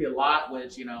therapy a lot,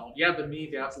 which you have the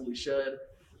means, you absolutely should.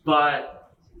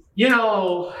 But you get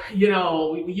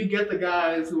the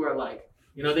guys who are like,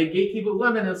 they gatekeep with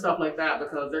women and stuff like that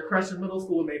because their crush in middle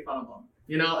school made fun of them.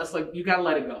 It's like you gotta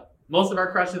let it go. Most of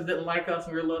our crushes didn't like us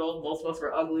when we were little. Most of us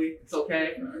were ugly. It's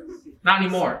okay. Not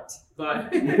anymore.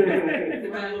 But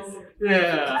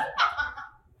yeah.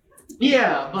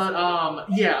 Yeah, but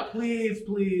please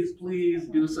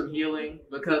do some healing,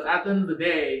 because at the end of the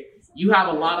day, there's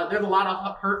a lot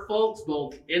of hurt folks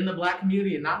both in the Black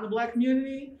community and not in the Black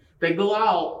community. They go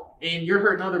out and you're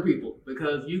hurting other people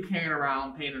because you carrying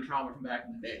around pain and trauma from back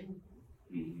in the day.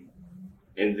 Mm-hmm.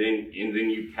 And then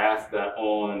you pass that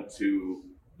on to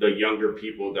the younger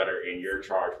people that are in your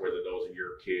charge, whether those are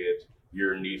your kids,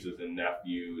 your nieces and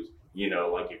nephews,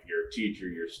 like if you're a teacher,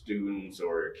 your students,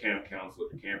 or your camp counselor,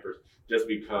 the campers, just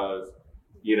because,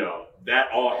 that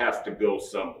all has to go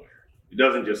somewhere. It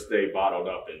doesn't just stay bottled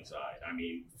up inside. I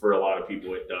mean, for a lot of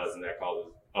people it does, and that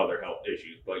causes other health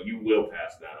issues, but you will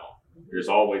pass that on. There's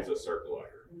always a circle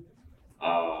here.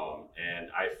 And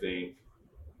I think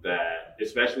that,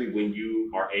 especially when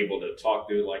you are able to talk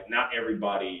to, like, not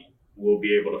everybody will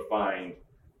be able to find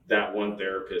that one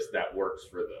therapist that works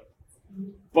for them.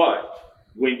 But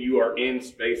when you are in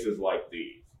spaces like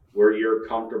these, where you're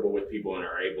comfortable with people and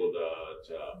are able to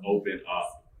open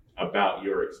up about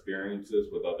your experiences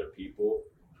with other people,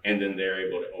 and then they're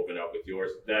able to open up with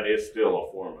yours, that is still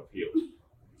a form of healing.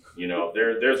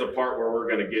 There's a part where we're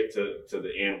going to get to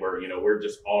the end where, we're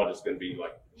all just going to be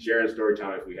like sharing story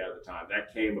time if we have the time.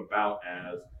 That came about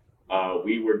as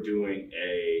we were doing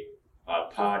a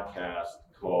podcast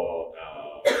called,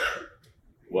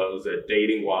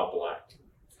 Dating While Black.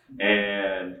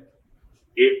 And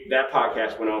that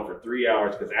podcast went on for 3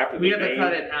 hours because after we had to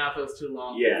cut it in half. It was too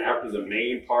long. Yeah, after the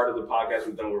main part of the podcast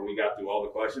was done, where we got through all the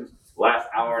questions, last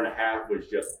hour and a half was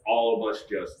just all of us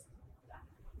just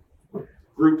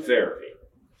group therapy.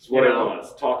 It's what it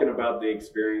was, talking about the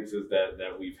experiences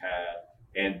that we've had.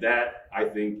 And that, I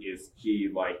think, is key.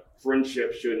 Like,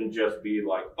 friendship shouldn't just be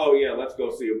like, oh yeah, let's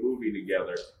go see a movie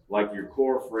together. Like, your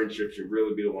core friendship should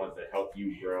really be the ones that help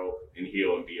you grow and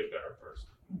heal and be a better person.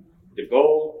 The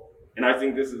goal, and I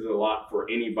think this is a lot for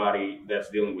anybody that's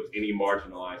dealing with any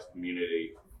marginalized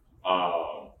community,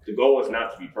 the goal is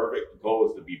not to be perfect. The goal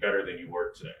is to be better than you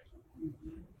were today.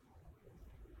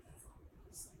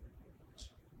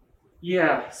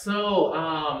 Yeah, so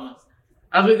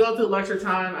as we go through lecture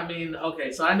time, I mean,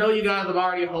 okay, so I know you guys have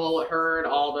already heard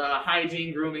all the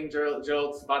hygiene grooming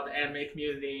jokes about the anime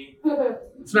community.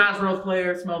 Smash Bros.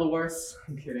 Players smell the worst.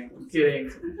 I'm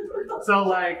kidding. So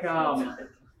like,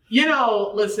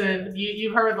 listen,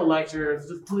 you've heard the lectures.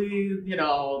 Just please,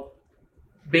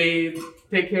 bathe,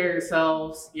 take care of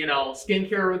yourselves.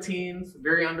 Skincare routines,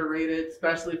 very underrated,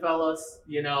 especially fellas.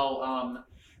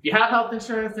 If you have health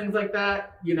insurance, things like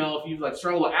that, if you like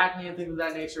struggle with acne and things of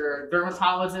that nature,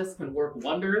 dermatologists can work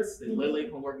wonders. They literally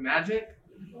can work magic.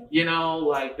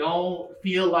 Don't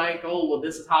feel like, oh, well,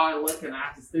 this is how I look and I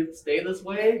have to stay this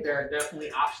way. There are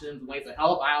definitely options and ways to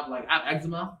help. I have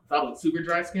eczema, so I have super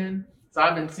dry skin. So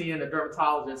I've been seeing a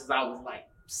dermatologist since I was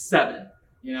 7.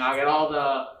 I got all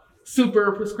the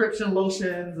super prescription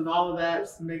lotions and all of that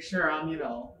just to make sure I'm,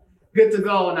 good to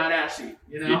go and not ashy,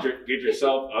 Get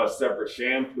yourself a separate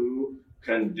shampoo,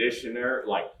 conditioner,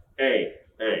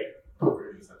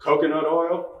 coconut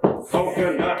oil. What's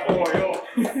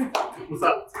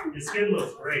up? Your skin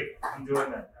looks great. I'm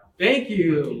doing that now. Thank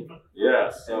you. Yeah,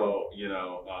 so,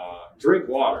 drink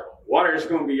water. Water is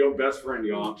going to be your best friend,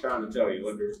 y'all. I'm trying to tell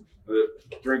you.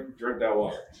 Drink that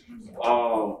water.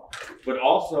 But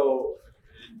also,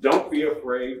 don't be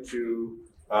afraid to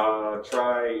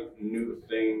try new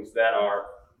things that are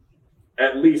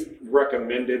at least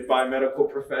recommended by medical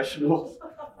professionals.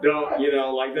 Don't,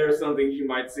 there's something you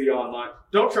might see online.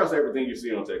 Don't trust everything you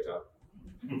see on TikTok.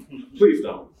 Please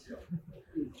don't.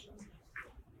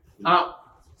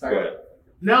 Sorry. Go ahead.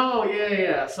 No,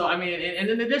 yeah. So, I mean, and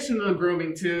in addition to the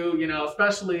grooming too,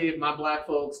 especially my Black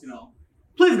folks,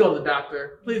 please go to the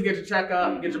doctor. Please get your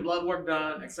checkup, get your blood work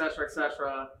done, etc.,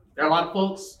 etc. There are a lot of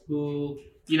folks who,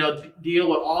 deal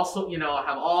with also,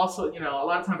 have also, a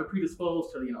lot of times are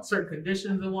predisposed to, certain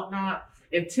conditions and whatnot.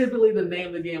 And typically the name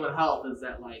of the game of health is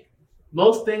that,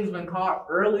 most things when caught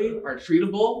early are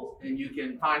treatable and you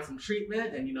can find some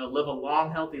treatment and, live a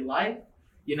long, healthy life.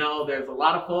 There's a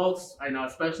lot of folks, I know,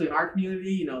 especially in our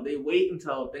community, they wait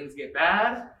until things get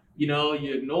bad.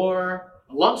 You ignore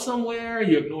a lump somewhere,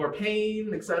 you ignore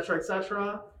pain, et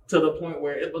cetera, to the point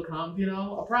where it becomes,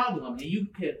 a problem. And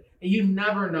you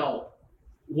never know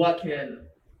what can,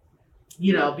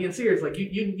 being serious,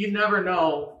 you never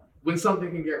know when something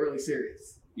can get really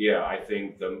serious. Yeah, I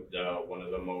think the one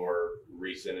of the more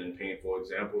recent and painful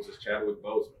examples is Chadwick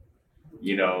Boseman.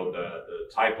 The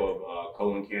type of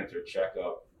colon cancer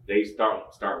checkup, they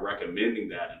start recommending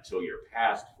that until you're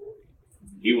past 40.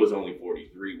 He was only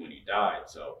 43 when he died.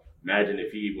 So imagine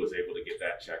if he was able to get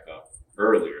that checkup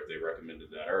earlier, if they recommended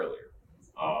that earlier.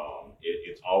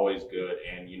 It's always good.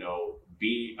 And,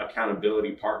 be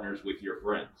accountability partners with your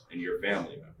friends and your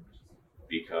family members.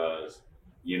 Because,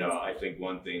 I think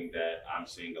one thing that I'm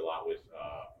seeing a lot with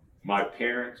my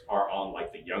parents are on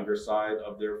the younger side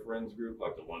of their friends group,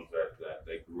 the ones that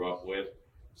they grew up with.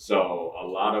 So a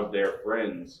lot of their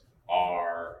friends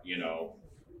are,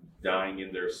 dying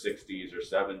in their 60s or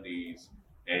 70s.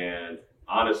 And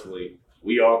honestly,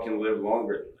 we all can live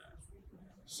longer than that.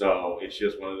 So it's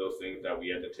just one of those things that we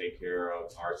have to take care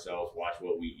of ourselves, watch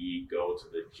what we eat, go to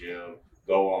the gym,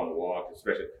 go on walks,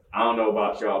 especially, I don't know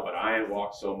about y'all, but I ain't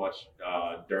walked so much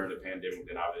during the pandemic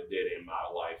than I did in my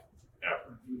life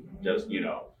ever.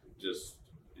 Just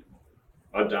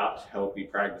adopt healthy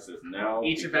practices now.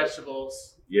 Eat your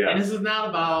vegetables. Yeah. And this is not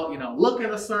about, looking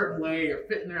a certain way or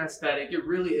fitting their aesthetic. It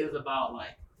really is about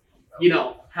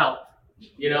health.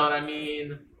 You know what I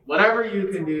mean? Whatever you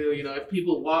can do, if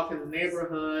people walk in the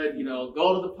neighborhood,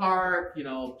 go to the park,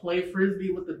 play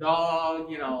Frisbee with the dog,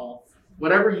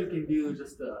 whatever you can do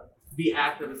just to be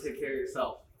active and take care of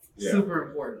yourself. Yeah. Super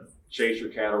important. Chase your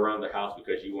cat around the house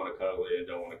because you want to cuddle it and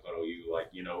don't want to cuddle you.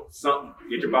 Something.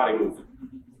 Get your body moving.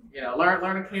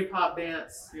 Learn a K-pop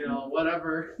dance,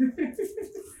 whatever.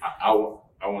 I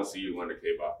want to see you learn a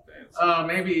K-pop dance.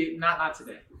 Maybe not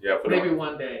today. Yeah, maybe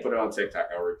one day. Put it on TikTok.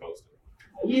 I'll repost it.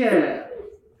 Yeah.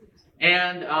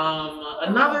 And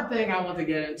another thing I want to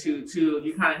get into too,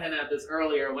 you kind of hinted at this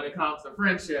earlier when it comes to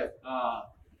friendship. A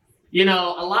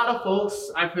lot of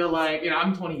folks, I feel like,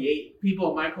 I'm 28,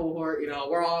 people in my cohort,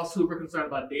 we're all super concerned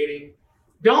about dating.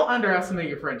 Don't underestimate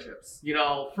your friendships.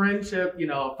 Friendship,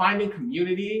 finding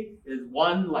community is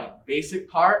one basic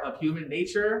part of human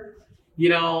nature.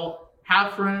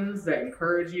 Have friends that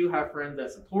encourage you, have friends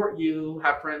that support you,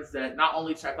 have friends that not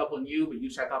only check up on you, but you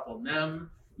check up on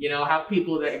them. Have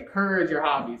people that encourage your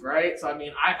hobbies, right? So, I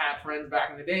had friends back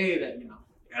in the day that,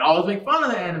 I'd always make fun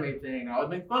of the anime thing. I always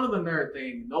make fun of the nerd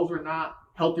thing. Those were not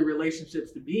healthy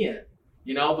relationships to be in,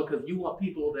 because you want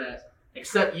people that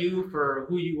accept you for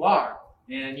who you are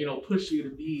and, push you to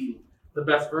be the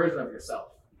best version of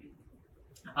yourself.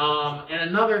 And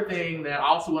another thing that I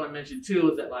also want to mention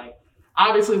too is that like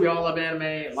obviously we all love anime.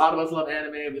 A lot of us love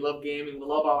anime. We love gaming. We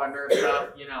love all our nerd stuff.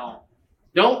 You know,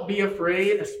 don't be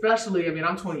afraid. Especially, I mean,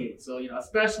 I'm 28, so you know,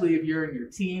 especially if you're in your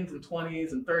teens and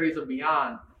 20s and 30s and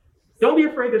beyond, don't be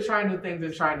afraid to try new things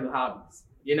and try new hobbies.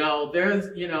 You know,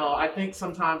 there's, you know, I think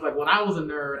sometimes like when I was a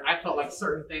nerd, I felt like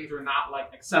certain things were not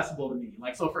like accessible to me.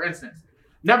 Like, so for instance,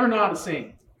 never know how to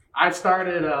sing. I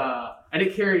did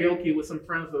karaoke with some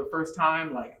friends for the first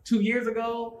time like 2 years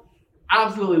ago. I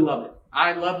absolutely love it.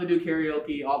 I love to do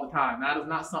karaoke all the time. That is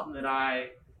not something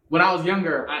that when I was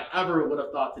younger, I ever would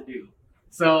have thought to do.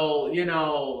 So, you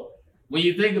know, when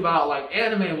you think about like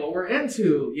anime and what we're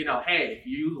into, you know, hey, if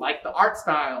you like the art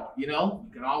style, you know,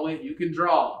 you can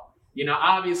draw. You know,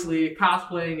 obviously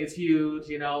cosplaying is huge,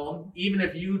 you know, even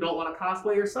if you don't want to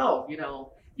cosplay yourself, you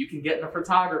know, you can get into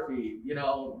photography. You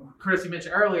know, Chris, you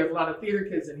mentioned earlier, there's a lot of theater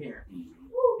kids in here,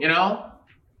 you know,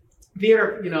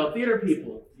 theater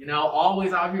people, you know,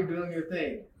 always out here doing your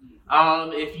thing.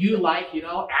 If you like, you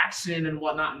know, action and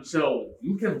whatnot, and so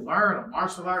you can learn a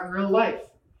martial art in real life.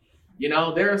 You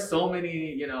know, there are so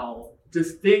many, you know,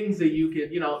 just things that you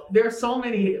can, you know, there are so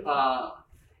many,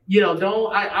 you know,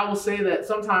 I will say that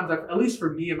sometimes, at least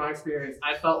for me in my experience,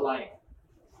 I felt like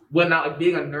when like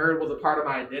being a nerd was a part of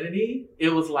my identity, it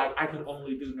was like I could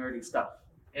only do nerdy stuff.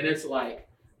 And it's like,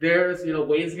 there's, you know,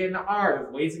 ways to get into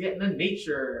art, ways to get into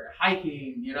nature,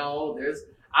 hiking, you know,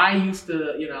 I used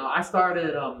to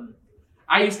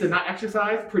not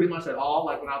exercise pretty much at all,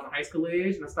 like when I was in high school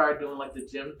age, and I started doing like the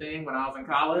gym thing when I was in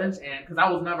college, and because I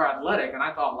was never athletic, and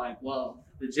I thought like, well,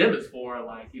 the gym is for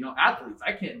like, you know, athletes,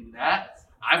 I can't do that.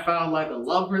 I found like a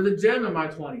love for the gym in my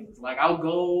 20s. Like I'll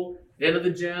go into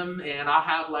the gym and I'll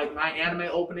have like my anime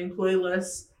opening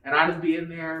playlist, and I just be in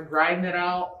there grinding it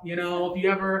out. You know, if you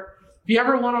ever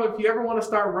want to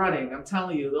start running, I'm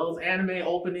telling you, those anime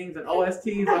openings and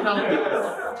OSTs will help you.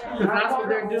 Because that's what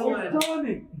they're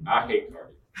doing. I hate cardio.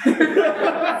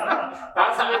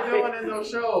 That's what they're doing in those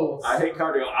shows. I hate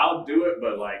cardio. I'll do it,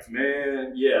 but like,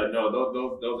 man, yeah, no,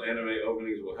 those anime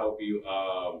openings will help you.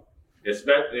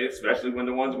 Especially when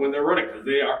they're running, because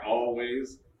they are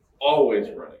always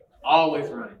running. Always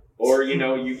running. Or, you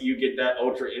know, you get that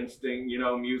Ultra Instinct, you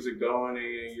know, music going,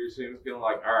 and you're feeling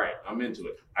like, all right, I'm into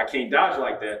it. I can't dodge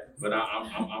like that, but I'm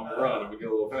run. I'm gonna get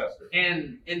a little faster.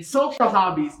 And social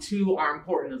hobbies too are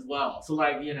important as well. So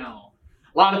like, you know,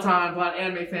 a lot of times, a lot of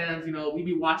anime fans, you know, we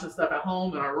be watching stuff at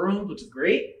home in our rooms, which is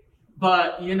great.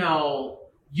 But, you know,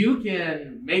 you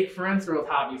can make friends through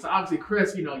hobbies. So obviously,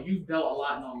 Chris, you know, you've dealt a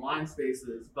lot in online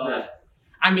spaces, but yeah.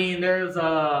 I mean, there's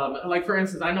like for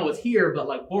instance, I know it's here, but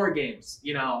like board games,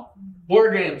 you know,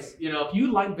 if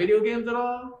you like video games at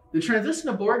all, the transition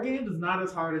to board games is not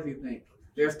as hard as you think.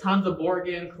 There's tons of board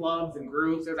game clubs and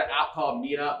groups. There's an app called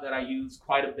Meetup that I use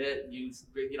quite a bit. You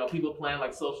know, people playing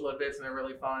like social events and they're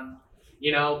really fun.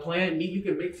 You know, you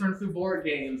can make friends through board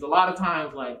games. A lot of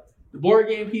times, like the board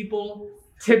game people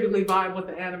typically vibe with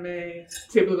the anime,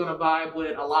 typically gonna vibe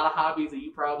with a lot of hobbies that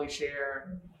you probably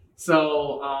share.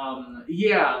 So,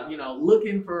 yeah, you know,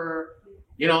 looking for,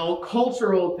 you know,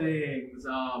 cultural things.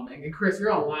 And Chris,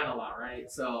 you're online a lot,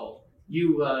 right? So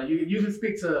you can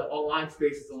speak to online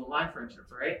spaces and online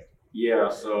friendships, right? Yeah,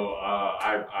 so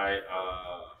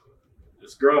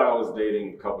this girl I was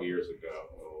dating a couple years ago,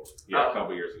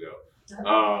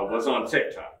 was on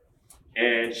TikTok.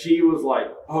 And she was like,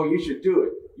 oh, you should do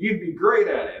it. You'd be great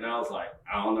at it. And I was like,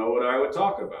 I don't know what I would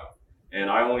talk about. And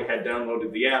I only had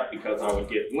downloaded the app because I would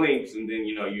get links, and then,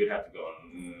 you know, you'd have to go,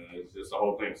 it's just the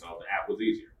whole thing. So the app was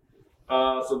easier.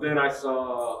 So then I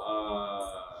saw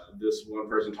this one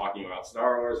person talking about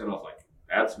Star Wars, and I was like,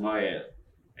 that's my end.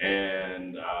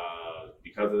 And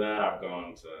because of that, I've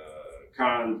gone to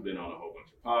cons, been on a whole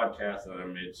bunch of podcasts, and I've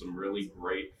made some really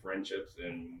great friendships,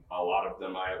 and a lot of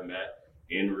them I have met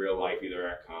in real life, either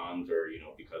at cons or, you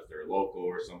know, because they're local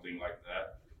or something like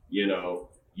that. You know,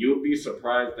 you'll be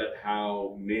surprised at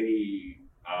how many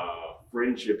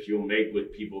friendships you'll make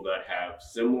with people that have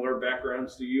similar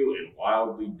backgrounds to you and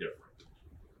wildly different.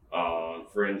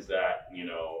 Friends that, you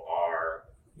know, are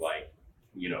like,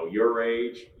 you know, your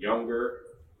age, younger,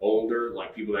 older,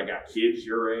 like people that got kids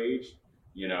your age,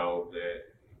 you know, that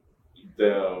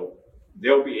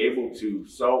they'll be able to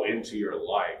sow into your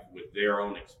life with their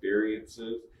own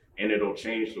experiences, and it'll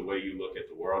change the way you look at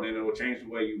the world, and it'll change the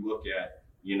way you look at,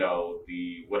 you know,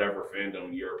 the whatever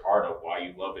fandom you're a part of, why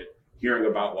you love it, hearing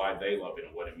about why they love it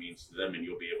and what it means to them, and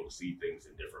you'll be able to see things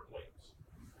in different ways.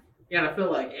 Yeah, and I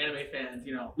feel like anime fans,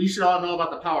 you know, we should all know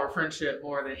about the power of friendship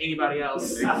more than anybody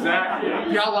else. Exactly.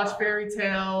 If y'all watch Fairy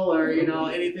Tail or, you know,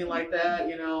 anything like that,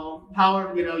 you know,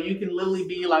 power, you know, you can literally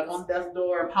be like on death's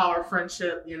door, power of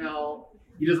friendship, you know,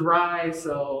 you just rise.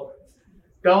 So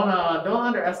don't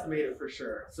underestimate it for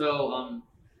sure. So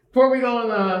before we go in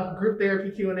the group therapy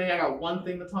Q&A, I got one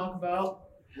thing to talk about.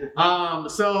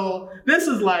 So this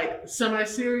is like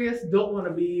semi-serious. Don't want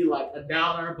to be like a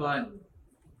downer, but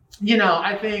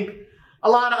I think a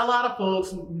lot of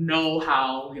folks know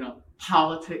how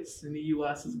politics in the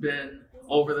U.S. has been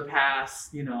over the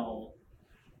past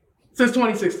since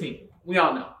 2016. We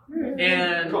all know,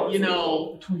 and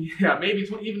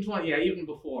even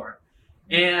before,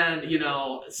 and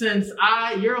since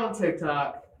you're on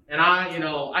TikTok and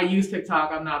I use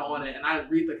TikTok, I'm not on it, and I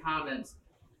read the comments.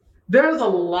 There's a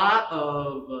lot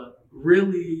of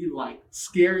really like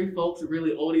scary folks with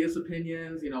really odious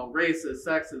opinions, racist,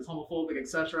 sexist, homophobic,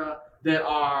 etc. that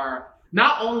are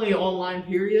not only online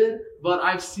period, but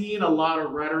I've seen a lot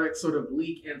of rhetoric sort of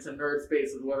leak into nerd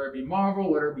spaces, whether it be Marvel,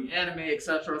 whether it be anime,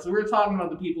 etc. So we're talking about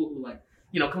the people who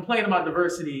complain about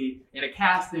diversity in a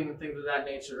casting and things of that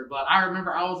nature. But I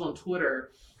remember I was on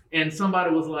Twitter and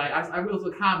somebody was like, it was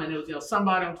a comment, it was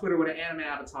somebody on Twitter with an anime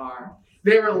avatar.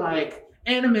 They were like,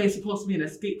 anime is supposed to be an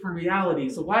escape from reality,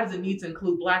 so why does it need to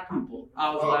include black people? I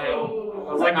was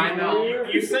like, I know.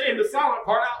 You saying the silent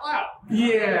part out loud.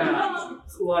 Yeah.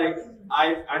 Like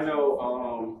I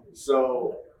know.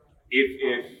 So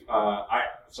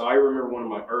I remember one of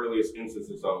my earliest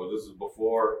instances of it. This is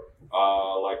before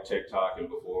like TikTok and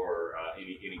before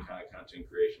any kind of content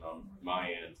creation on my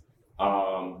end.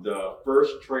 The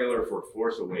first trailer for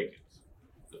Force Awakens.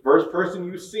 The first person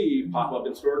you see pop up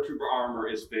in Stormtrooper armor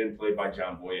is Finn, played by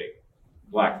John Boyega,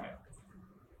 black man.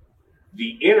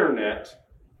 The internet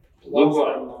blew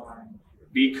up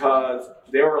because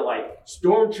they were like,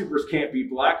 Stormtroopers can't be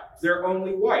black, they're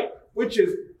only white, which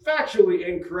is factually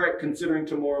incorrect considering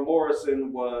Tamora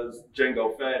Morrison was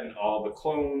Jango Fett and all the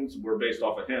clones were based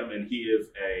off of him, and he is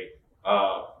a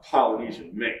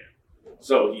Polynesian man.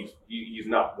 So he's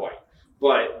not white.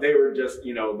 But they were just,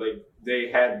 they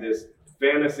had this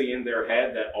fantasy in their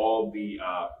head that all the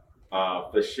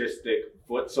fascistic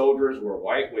foot soldiers were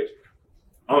white, which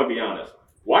I'm gonna be honest,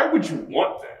 why would you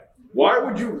want that? Why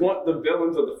would you want the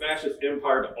villains of the fascist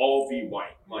empire to all be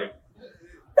white? Like,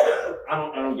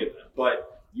 I don't get that.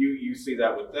 But you see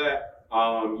that with that.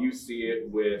 You see it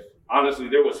with, honestly,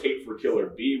 there was hate for Killer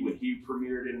B when he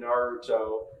premiered in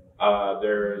Naruto.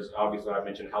 There's obviously, I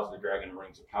mentioned House of the Dragon and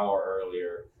Rings of Power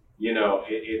earlier.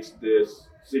 It's this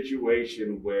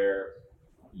situation where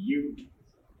you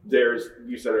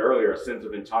said it earlier, a sense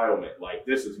of entitlement. Like,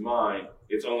 this is mine.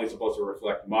 It's only supposed to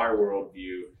reflect my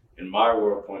worldview and my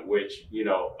world point, which,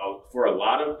 for a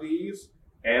lot of these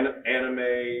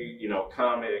anime,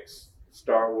 comics,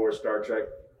 Star Wars, Star Trek,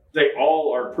 they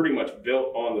all are pretty much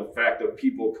built on the fact of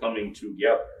people coming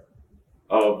together.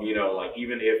 Of, like,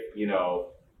 even if,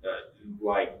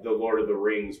 like the Lord of the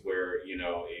Rings, where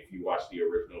if you watch the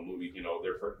original movie,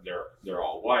 they're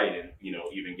all white, and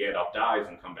even Gandalf dies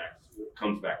and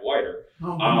comes back whiter.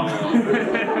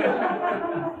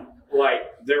 Like,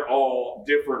 they're all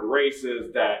different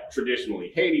races that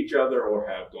traditionally hate each other or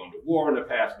have gone to war in the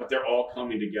past, but they're all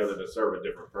coming together to serve a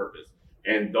different purpose.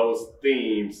 And those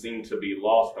themes seem to be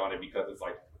lost on it because it's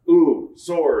like, ooh,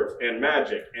 swords and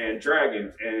magic and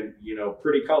dragons and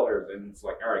pretty colors, and it's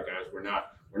like, all right, guys, we're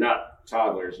not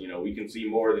toddlers, we can see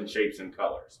more than shapes and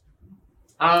colors.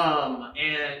 And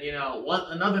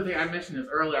another thing I mentioned is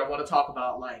earlier, I want to talk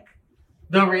about like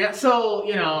so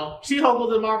She-Hulk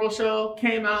was a Marvel show,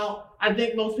 came out, I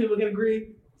think most people can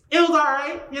agree it was all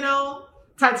right.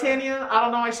 Titania, I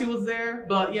don't know why she was there,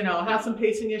 but had some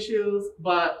pacing issues.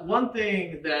 But one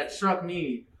thing that struck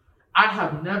me, I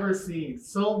have never seen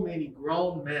so many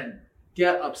grown men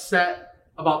get upset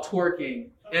about twerking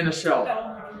in a show.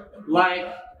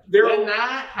 Like, when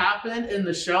that happened in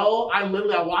the show, I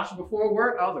watched it before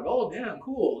work. I was like, oh, damn,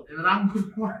 cool. And then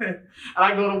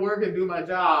I go to work and do my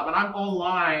job. And I'm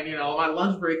online, my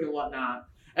lunch break and whatnot.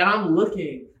 And I'm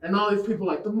looking, and all these people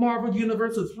are like, the Marvel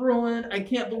Universe is ruined. I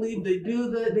can't believe they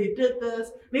did this.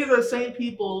 These are the same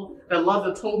people that love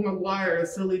the Tobey Maguire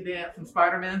silly dance from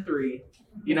Spider-Man 3.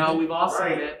 We've all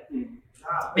seen it.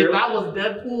 If that was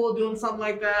Deadpool doing something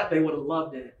like that, they would have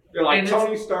loved it. They're like,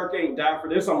 Tony Stark ain't died for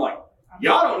this. I'm like,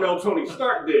 y'all don't know Tony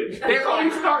Stark did.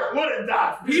 Tony Stark would have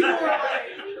died for this. People were like,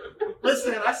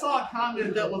 listen, I saw a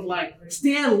comment that was like,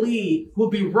 Stan Lee will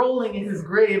be rolling in his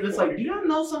grave. It's like, do you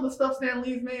know some of the stuff Stan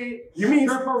Lee's made? You mean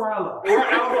Stripperella?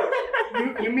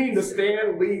 You mean the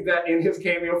Stan Lee that in his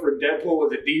cameo for Deadpool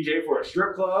was a DJ for a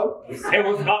strip club and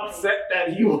was upset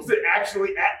that he wasn't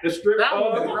actually at the strip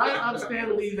club? That was right up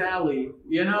Stan Lee's alley,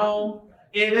 And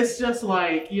it's just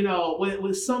like,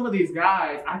 with some of these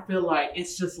guys, I feel like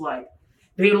it's just like,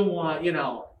 they don't want, they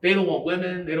don't want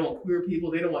women, they don't want queer people,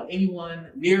 they don't want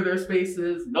anyone near their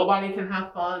spaces. Nobody can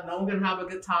have fun, no one can have a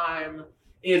good time.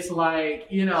 It's like,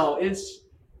 it's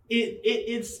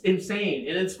insane.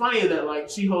 And it's funny that like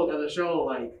She-Hulk as a show,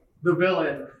 like the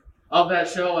villain of that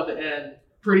show at the end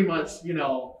pretty much,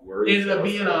 ended up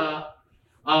being a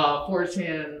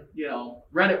 4chan,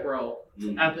 Reddit bro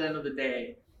at the end of the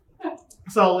day.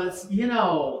 So it's,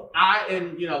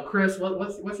 Chris,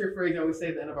 what's your phrase you always say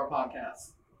at the end of our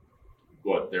podcast?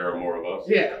 What, there are more of us?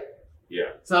 Yeah.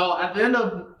 Yeah. So at the end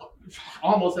of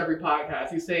almost every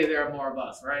podcast, you say there are more of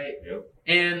us, right? Yep.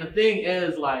 And the thing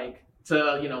is, like,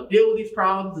 to, deal with these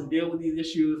problems and deal with these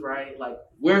issues, right? Like,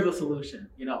 we're the solution.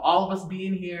 All of us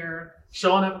being here,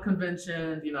 showing up at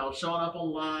conventions, showing up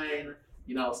online,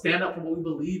 stand up for what we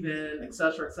believe in, et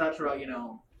cetera,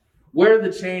 we're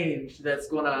the change that's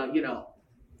gonna,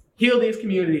 heal these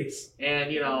communities and,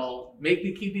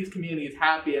 keep these communities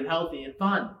happy and healthy and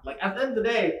fun. Like, at the end of the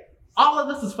day, all of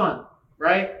this is fun,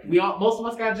 right? Most of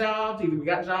us got jobs, either we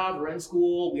got jobs, we're in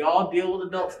school, we all deal with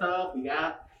adult stuff, we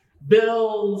got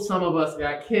bills, some of us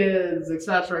got kids, et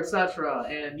cetera,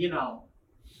 and,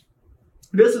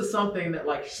 this is something that,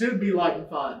 like, should be light and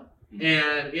fun.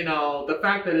 And, the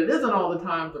fact that it isn't all the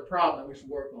time is a problem that we should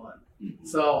work on.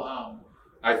 So,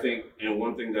 I think, and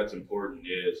one thing that's important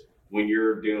is when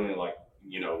you're dealing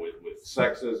with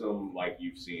sexism, like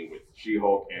you've seen with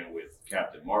She-Hulk and with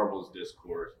Captain Marvel's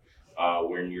discourse,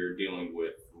 when you're dealing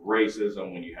with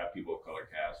racism, when you have people of color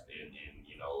cast in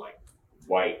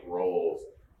white roles,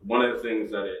 one of the things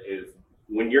that it is,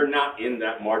 when you're not in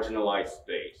that marginalized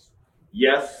space,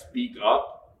 yes, speak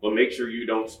up, but make sure you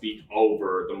don't speak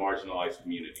over the marginalized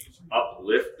communities.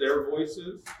 Uplift their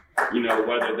voices,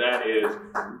 whether that is,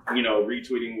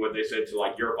 retweeting what they said to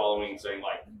like your following, saying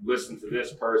like, listen to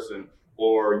this person,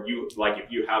 or you, like,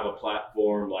 if you have a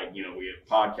platform, like, we have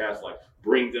podcasts, like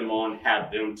bring them on,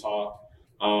 have them talk.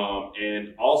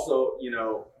 And also,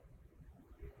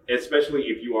 especially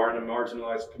if you are in a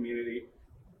marginalized community,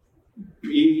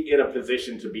 be in a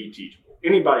position to be teachable.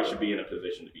 Anybody should be in a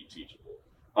position to be teachable.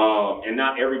 And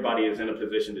not everybody is in a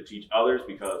position to teach others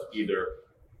because either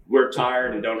we're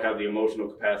tired and don't have the emotional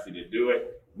capacity to do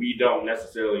it. We don't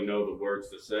necessarily know the words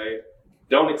to say.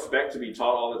 Don't expect to be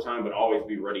taught all the time, but always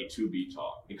be ready to be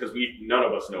taught because none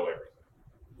of us know everything.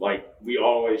 Like, we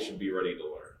always should be ready to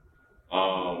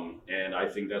learn. And I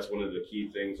think that's one of the key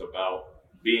things about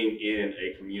being in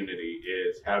a community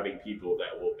is having people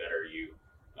that will better you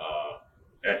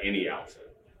at any outset.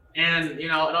 And,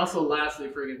 and also lastly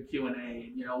for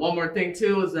Q&A, one more thing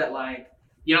too is that, like,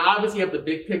 obviously you have the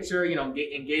big picture,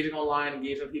 engaging online,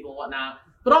 engaging with people and whatnot.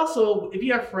 But also, if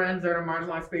you have friends that are in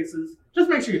marginalized spaces, just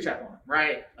make sure you check on them,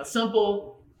 right? A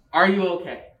simple, are you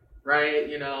okay, right?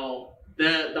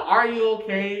 The are you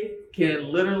okay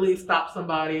can literally stop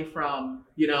somebody from,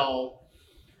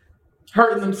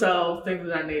 hurting themselves, things of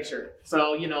that nature.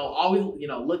 So, always,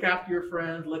 look after your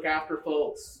friends, look after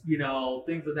folks,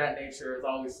 things of that nature is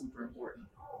always super important.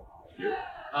 Yeah.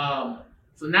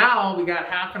 So now we got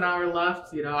half an hour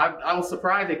left. I was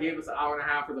surprised they gave us an hour and a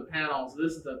half for the panel. So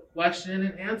this is the question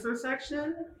and answer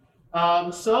section.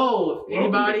 So if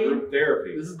anybody,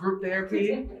 this is group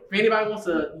therapy. If anybody wants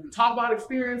to talk about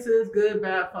experiences, good,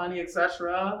 bad, funny,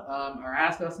 etc., or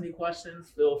ask us any questions,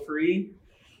 feel free.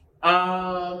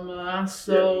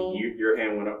 So your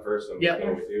hand went up first, so yeah,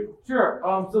 go with you. Sure.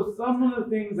 So some of the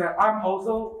things that I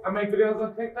make videos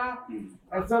on TikTok,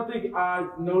 and something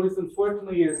I've noticed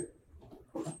unfortunately is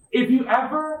if you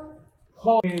ever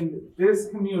hold in this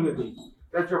community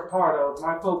that you're part of,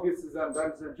 my focus is on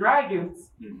Dungeons and Dragons,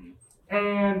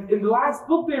 and in the last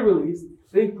book they released,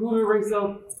 they included a race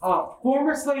of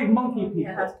former slave monkey people.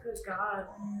 Yeah, good God.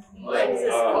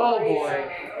 Oh boy.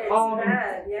 It's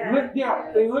bad,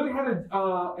 yeah. They literally had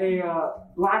a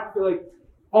black, like,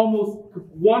 almost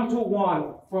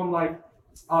 1-to-1 from like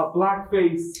a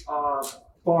blackface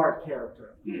bard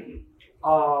character.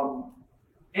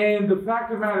 And the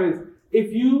fact of the matter is,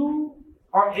 if you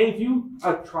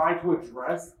try to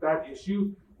address that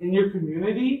issue in your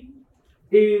community,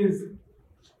 there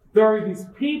are these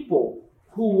people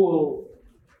who will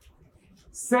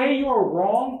say you're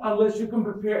wrong unless you can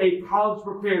prepare a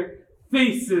college-prepared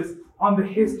thesis on the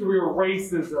history of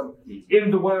racism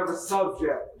in the whatever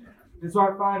subject. And so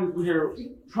I find is when you're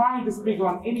trying to speak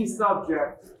on any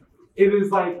subject, it is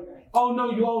like, oh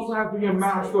no, you also have to be a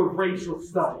master of racial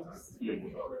studies.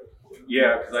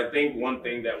 Yeah, because I think one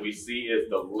thing that we see is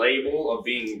the label of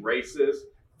being racist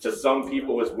to some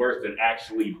people is worse than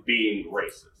actually being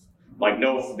racist. Like,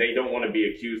 no, they don't want to be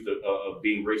accused of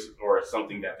being racist or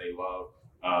something that they love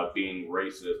being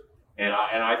racist. And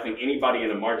I think anybody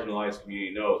in a marginalized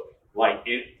community knows like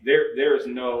there is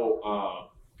no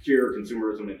pure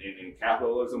consumerism in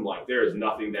capitalism. Like there is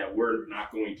nothing that we're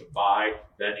not going to buy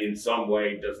that in some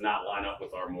way does not line up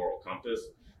with our moral compass.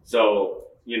 So,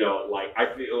 you know, like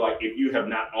I feel like if you have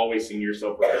not always seen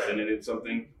yourself represented in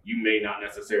something, you may not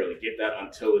necessarily get that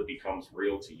until it becomes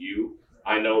real to you.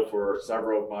 I know for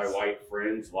several of my white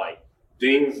friends, like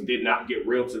things did not get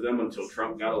real to them until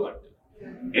Trump got elected.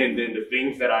 And then the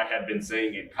things that I had been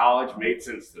saying in college made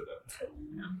sense to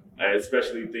them,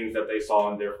 especially things that they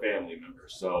saw in their family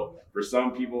members. So for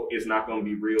some people, it's not going to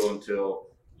be real until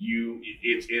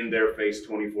it's in their face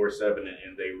 24/7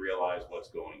 and they realize what's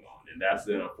going on. And that's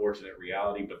an unfortunate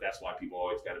reality, but that's why people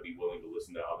always got to be willing to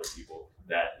listen to other people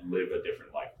that live a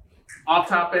different life. Off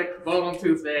topic, vote on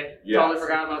Tuesday. Yes. Totally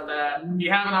forgot about that. If you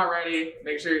haven't already,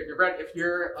 make sure you're ready. If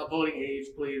you're a voting age,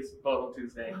 please vote on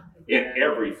Tuesday. In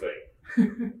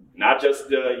everything, not just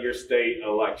your state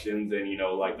elections and, you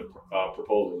know, like the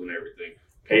proposals and everything.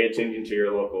 Pay attention to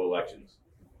your local elections.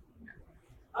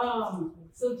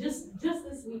 So just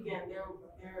this weekend,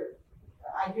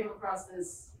 I came across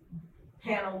this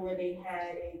panel where they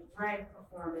had a drag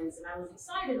performance, and I was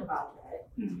excited about that.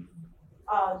 Mm-hmm.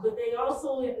 But they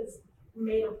also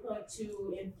made a point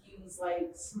to infuse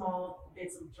like small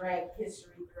bits of drag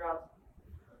history throughout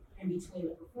in between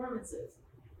the performances.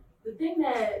 The thing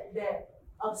that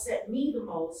upset me the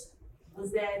most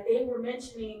was that they were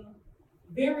mentioning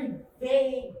very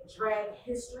vague drag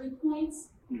history points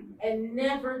and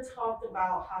never talked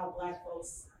about how Black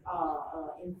folks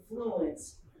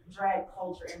influenced drag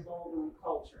culture and ballroom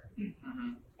culture.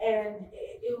 Mm-hmm. And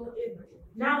it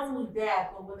not only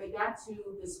that, but when they got to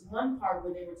this one part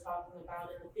where they were talking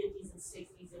about in the 50s and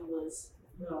 60s, it was,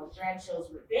 you know, drag shows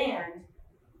were banned.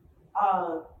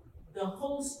 The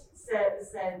host said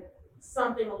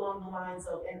something along the lines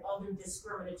of "and other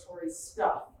discriminatory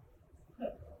stuff."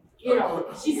 You know,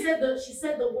 she said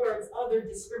the words "other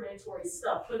discriminatory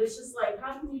stuff," but it's just like,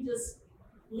 how can you just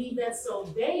leave that so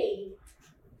vague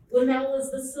when that was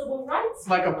the civil rights? It's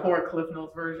like a poor Cliff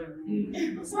Notes version.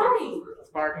 Right.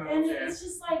 Sparking And yeah. it's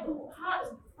just like,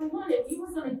 how, for one, if you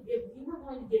were going to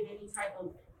give any type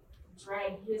of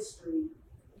drag history,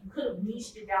 you could have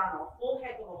niched it down a whole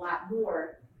heck of a lot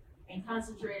more and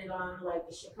concentrated on like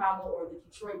the Chicago or the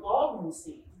Detroit ballroom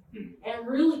scene and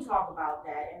really talk about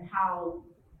that and how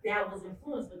that was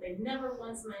influenced. But they never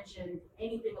once mentioned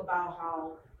anything about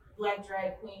how Black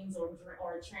drag queens or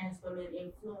trans women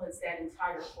influenced that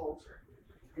entire culture.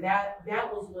 And that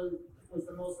was the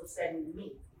most upsetting to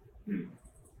me.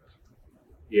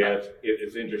 Yeah,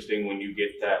 it's interesting when you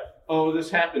get that, oh, this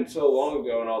happened so long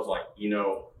ago. And I was like, you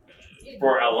know,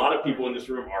 for a lot of people in this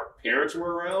room, our parents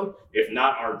were around. If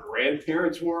not, our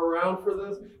grandparents were around for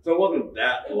this. So it wasn't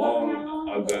that long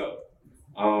ago.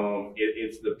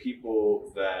 It's the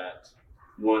people that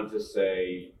want to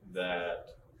say that,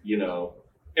 you know,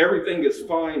 everything is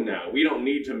fine now. We don't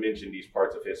need to mention these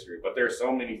parts of history. But there's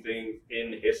so many things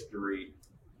in history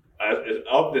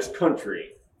of this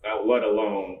country, let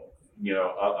alone, you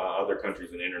know, other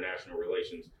countries and international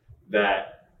relations,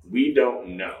 that we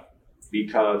don't know,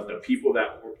 because the people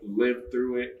that lived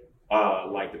through it,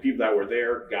 like the people that were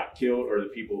there got killed, or the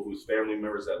people whose family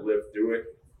members that lived through it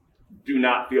do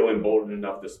not feel emboldened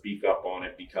enough to speak up on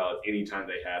it, because anytime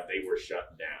they were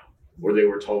shut down or they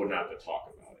were told not to talk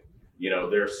about it. You know,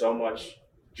 there's so much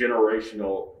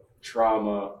generational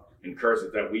trauma and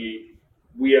curses that we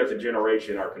as a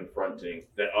generation are confronting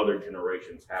that other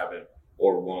generations haven't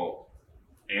or won't.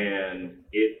 And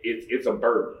it's a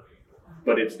burden,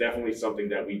 but it's definitely something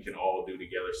that we can all do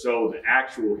together. So the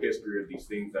actual history of these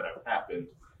things that have happened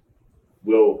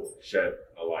will shed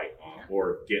a light on,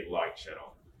 or get light shed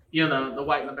on. You know, the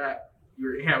white in the back,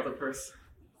 you have the first.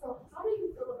 So how do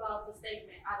you feel about the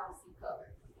statement, "I don't see color"?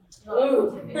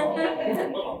 Ooh. I'm the only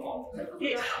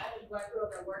Black girl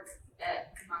that works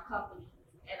at my company,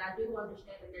 and I do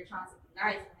understand that they're trying to be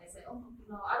nice, and they say, "Oh, you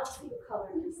know, I don't see the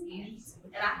color in your skin."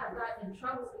 And I have gotten in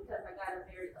trouble because I got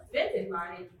very offended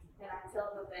by it, and I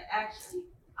tell them that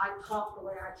actually I talk the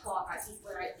way I talk, I eat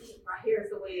what I eat, my hair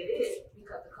is the way it is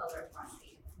because the color of my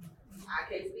skin. I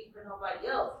can't speak for nobody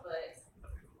else, but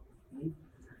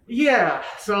Yeah,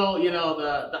 so you know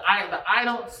the I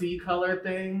don't see color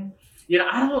thing. You know,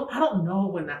 I don't know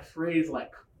when that phrase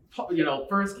like, you know,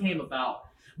 first came about,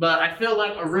 but I feel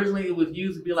like originally it was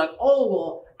used to be like, oh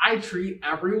well, I treat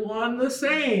everyone the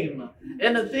same.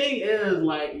 And the thing is,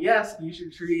 like, yes, you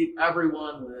should treat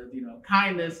everyone with, you know,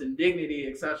 kindness and dignity,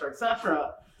 etc.,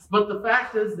 etc. But the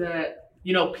fact is that,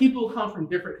 you know, people come from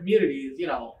different communities. You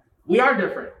know, we are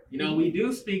different. You know, we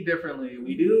do speak differently.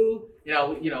 We do,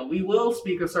 you know, we will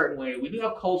speak a certain way. We do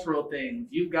have cultural things.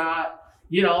 You've got,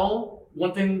 you know,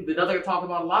 one thing that doesn't get talked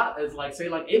about a lot is like, say,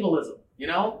 like ableism. You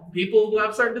know, people who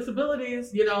have certain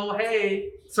disabilities, you know,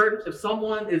 hey, if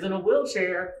someone is in a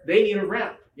wheelchair, they need a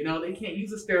ramp. You know, they can't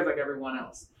use the stairs like everyone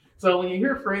else. So when you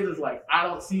hear phrases like, I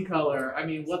don't see color, I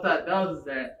mean, what that does is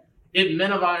that it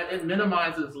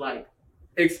minimizes like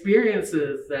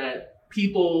experiences that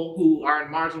people who are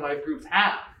in marginalized groups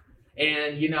have.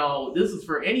 And, you know, this is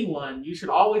for anyone. You should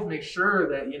always make sure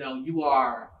that, you know, you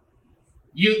are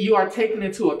taking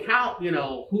into account, you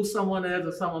know, who someone is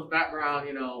or someone's background,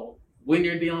 you know, when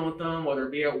you're dealing with them, whether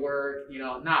it be at work, you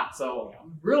know, not. So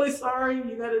I'm really sorry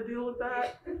you got to deal with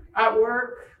that at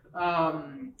work.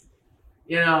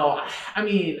 You know, I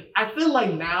mean, I feel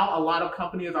like now a lot of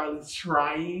companies are at least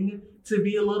trying to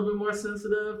be a little bit more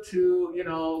sensitive to, you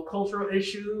know, cultural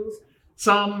issues.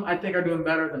 Some I think are doing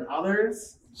better than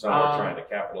others. Some are trying to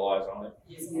capitalize on it.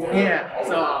 Yeah. So.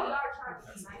 We are trying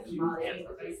to be nice about it. It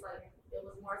was just like it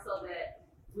was more so that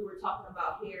we were talking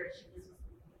about here. She just was.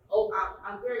 Oh,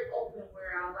 I'm very open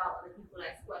where I allow other people to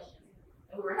ask questions.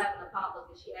 And we were having a potluck,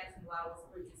 and she asked me why I was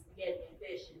freaking spaghetti and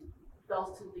fish, and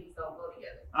those two things don't go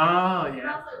together. Oh And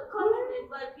yeah. I was like, culturally,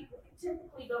 black people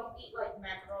typically don't eat like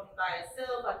macaroni by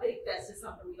itself. I think that's just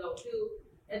something we don't do.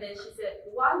 And then she said,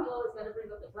 well, why you always gotta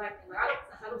bring up the black thing? Like,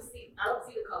 I don't see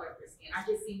the color of your skin. I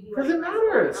just see you. Because it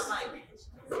matters. I'm like,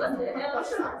 what the hell?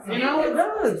 You know, it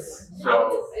does. It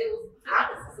was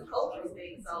honest. It's a cultural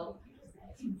thing. So.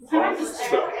 So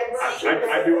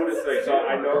I do want to say, so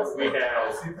I know we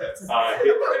have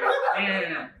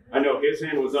I know his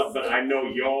hand was up, but I know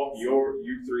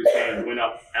you three's hand went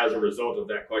up as a result of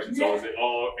that question. So is it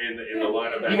all in the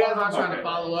line of that? You guys are trying to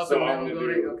follow up, So and I'm then gonna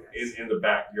we'll go do to in the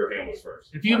back. Your hand was first.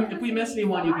 If we miss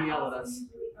anyone, you can yell at us.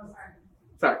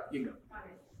 Sorry, you go.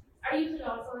 I usually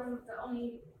also am the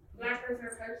only Black person or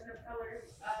person of color.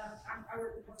 I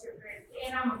work with healthcare grants,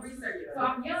 and I'm a researcher. So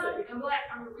I'm young and Black.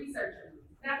 I'm a researcher.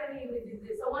 Not that many would do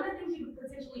this. So one of the things you could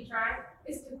potentially try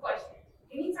is to question.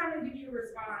 Anytime they give you a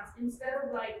response, instead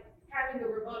of like having a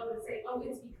rebuttal and say, oh,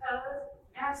 it's because,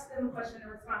 ask them a question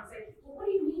and response. Say, well, what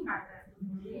do you mean by that?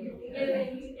 And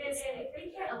if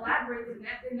they can't elaborate on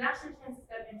that, then that's your chance to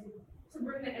step into to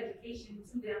bring the education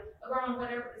to them around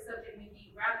whatever the subject may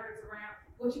be, rather it's around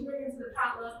what you bring into the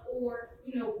potluck or,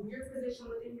 you know, your position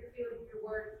within your field and your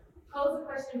work. Pose a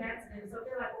question back to them. So if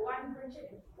they're like, well, why do you bring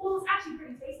chicken? Well, it's actually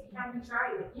pretty tasty. Have you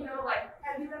tried it? You know, like,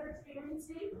 have you ever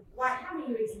experienced it? Why haven't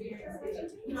you experienced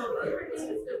it? You know, different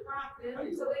things to prompt them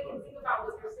so they can think about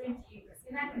what they're saying to you.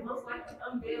 And that can most likely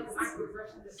unveil the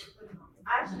microaggressions that you're putting on.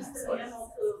 I just took an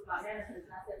memo to my managers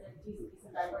and I said that Jesus is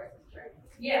a diversity trait.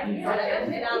 Yeah. And I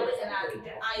am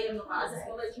the one. I just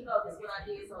want to let you know this is what I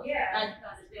did, so Yeah. now you can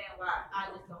understand why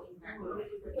I just don't eat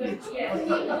macaroni. Yeah,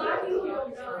 a lot of people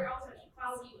don't know they're also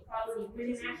equality,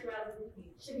 when in actuality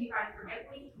should be fighting for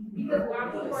equity. Because while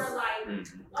people are like,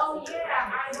 oh yeah,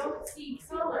 I don't see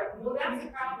color, well that's a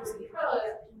problem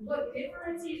because what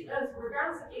differentiates us,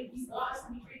 regardless of if you want us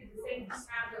to be treated the same, you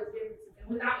have those differences. And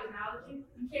without acknowledging,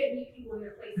 you can't meet people in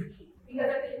their place of need.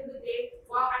 Because at the end of the day,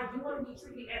 while I do want to be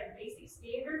treated at a basic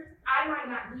standard, I might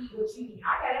not need what you need.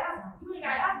 I got asthma. You ain't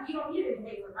got asthma, you don't need an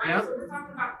inhaler, right? Yep. So we're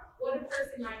talking about what a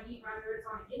person might need, whether it's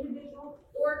on an individual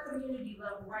or community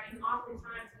level, right? And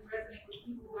oftentimes we resonate with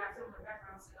people who have similar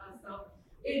backgrounds to us. So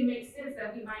it makes sense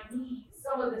that we might need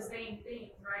some of the same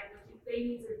things, right? But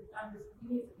they need to you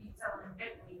need to be telling them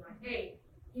equity, like, hey,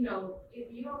 you know, if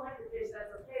you don't like the fish,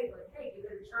 that's okay, but hey, give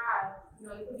it a try.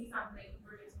 You know, it could be something that you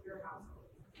bring into your household.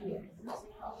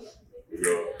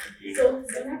 So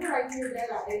whenever I hear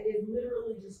that, it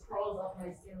literally just crawls off my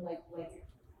skin like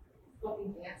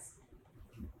fucking ants.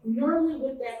 Normally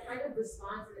with that kind of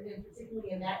response, and then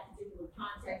particularly in that particular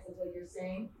context of what you're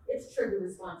saying, it's a trigger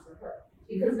response for her.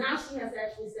 Because now she has to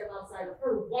actually step outside of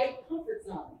her white comfort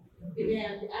zone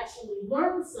and actually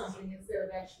learn something instead of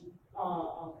actually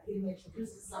getting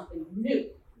introduced to something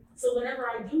new. So whenever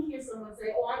I do hear someone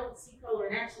say, oh, I don't see color,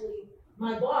 and actually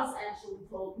my boss actually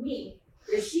told me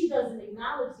that she doesn't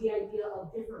acknowledge the idea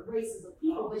of different races of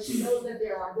people, but she knows that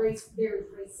there is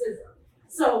racism.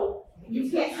 So you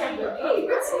can't have the I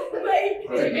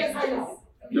know.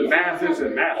 The math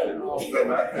isn't mathing.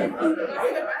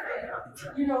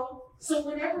 You know, so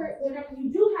whenever you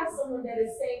do have someone that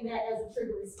is saying that as a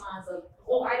trigger response of,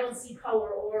 oh, I don't see color,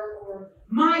 or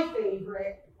my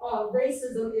favorite,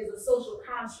 racism is a social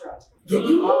construct. If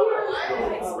you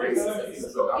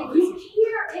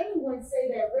hear anyone say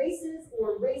that racist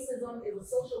or racism is a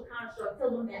social construct, tell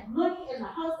them that money and the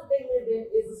house that they live in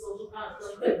is a social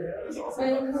construct.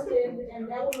 And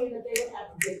that would mean that they would have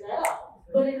to give that up.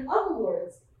 But in other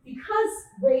words, because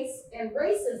race and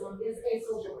racism is a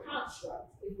social construct,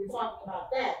 if we're talking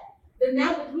about that, then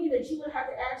that would mean that you would have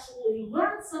to actually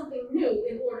learn something new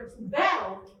in order to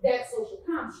battle that social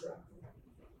construct.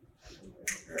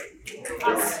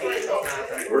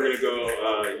 We're gonna go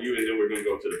you, and then we're gonna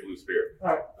go to the Blue Spirit.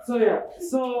 Alright,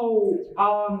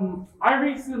 I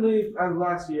recently,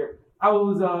 last year, I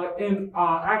was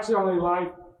actually on a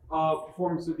live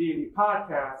performance of D&D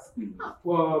podcast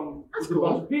with a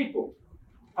bunch of people.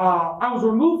 I was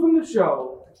removed from the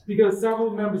show because several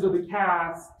members of the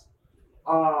cast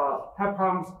had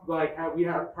problems, we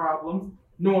had problems.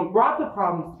 No one brought the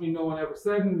problems to me, no one ever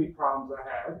said any problems I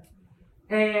had.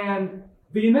 And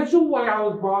the initial way I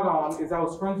was brought on is I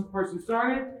was friends with the person who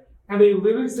started, and they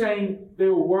literally saying they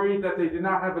were worried that they did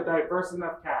not have a diverse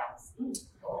enough cast.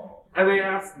 And they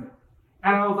asked me.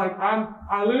 And I was like,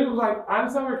 I literally was like, I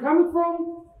understand where you're coming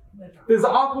from. There's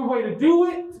an awkward way to do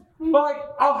it,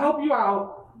 but I'll help you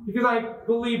out because I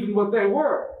believe in what they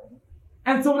were.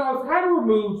 And so when I was kind of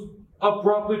removed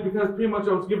abruptly because pretty much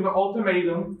I was given an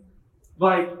ultimatum,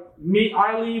 I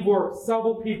leave or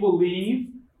several people leave.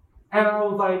 And I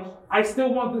was like, I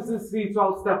still want this to succeed, so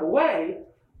I'll step away.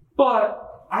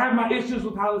 But I have my issues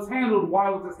with how this handled, why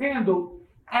was this handled,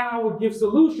 and I would give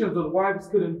solutions on why this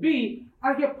couldn't be.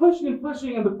 I kept pushing,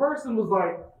 and the person was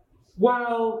like,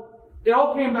 well, it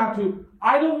all came down to,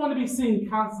 I don't want to be seen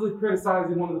constantly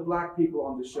criticizing one of the black people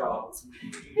on the show. So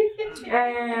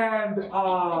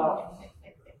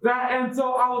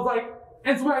I was like,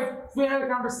 and so we had a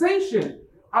conversation.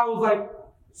 I was like,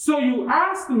 so you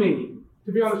asked me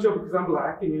to be on the show because I'm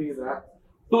black and any of that.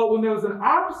 But when there was an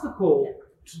obstacle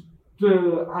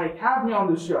to have me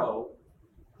on the show,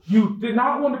 you did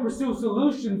not want to pursue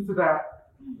solutions to that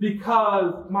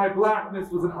because my blackness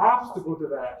was an obstacle to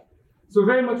that. So it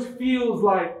very much feels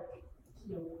like,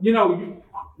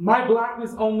 my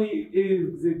blackness only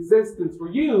is existence for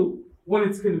you when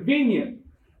it's convenient.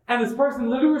 And this person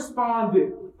literally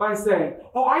responded by saying,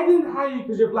 oh, I didn't hire you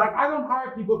because you're black. I don't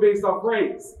hire people based off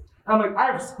race. I'm like, I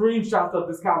have screenshots of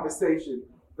this conversation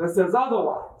that says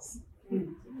otherwise.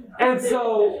 And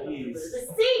so, and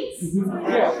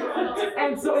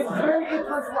so it's very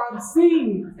interesting what I'm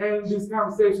seeing in these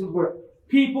conversations where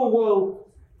people will,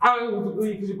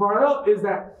 because you brought it up, is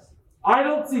that I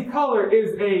don't see color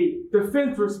is a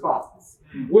defense response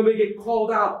when they get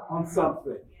called out on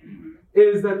something.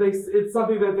 Is that it's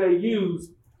something that they use,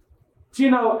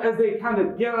 as they kind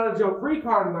of get out of jail free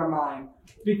card in their mind,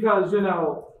 because,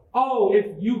 if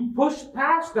you push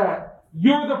past that,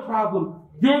 you're the problem.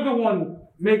 You're the one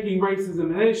making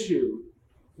racism an issue.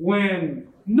 When,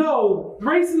 no,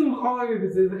 racism all it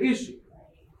is an issue.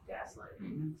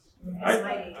 I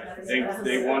think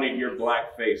they wanted your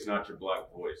black face, not your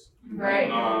black voice. Right.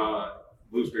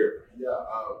 Blue Spirit. Yeah,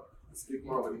 speak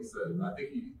more on what he said. I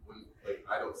think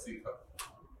I don't see,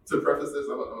 to preface this,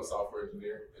 I'm a software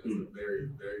engineer, and it's a very,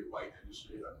 very white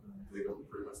industry. I think I'm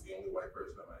pretty much the only white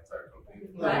person at my entire company.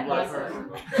 Black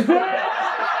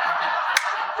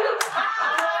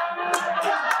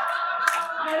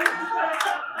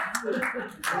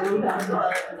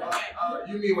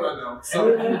You mean what I know. So,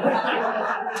 I'm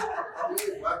the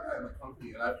only black guy in the company,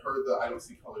 and I've heard the I don't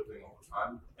see color thing all the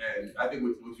time. And I think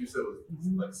what you said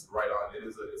was right on.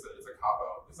 It's a cop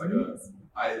out. It's like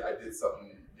I did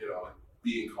something,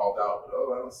 being called out, but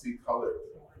I don't see color.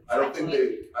 I don't think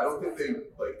they a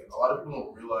lot of people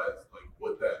don't realize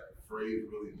what that phrase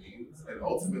really means, and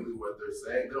ultimately what they're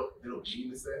saying, they don't mean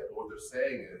to say it. But what they're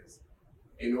saying is,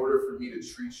 in order for me to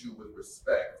treat you with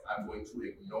respect, I'm going to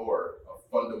ignore a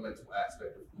fundamental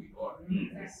aspect of who you are.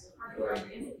 You know what I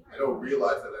mean? I don't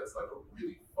realize that that's a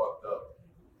really fucked up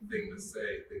thing to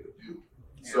say, thing to do.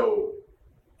 Yeah. So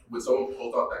when someone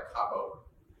pulls out that cop out,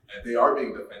 and they are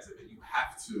being defensive, and you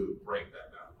have to break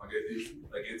that down.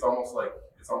 It's almost like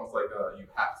you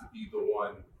have to be the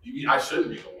one. I shouldn't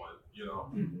be the one,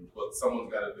 but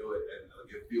someone's got to do it, and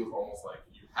it feels almost like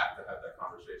you have to have that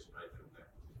conversation right then and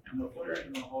there. And before that,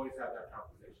 always have that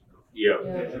conversation. Yeah.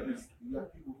 You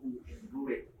got people who can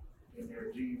root it in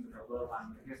their genes and their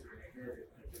bloodline and their history and their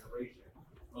heritage and their generation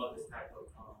of this type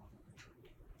of,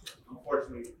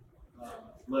 unfortunately,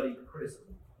 bloody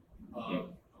criticism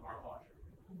of our culture.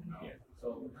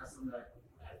 So that's something that,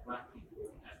 as black people,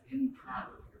 as any kind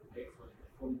of your race, whether you're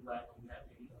fully black or you have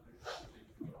any other type of thing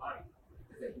in your body,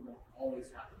 is that you don't always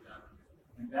have to battle.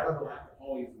 And battle don't have to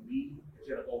always be that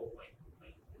you have to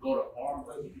go to arms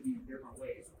way, it can be in different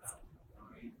ways.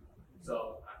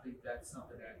 So I think that's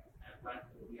something that as black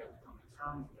people we have to come to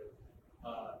terms with,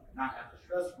 not as a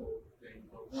stressful thing,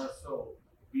 but more so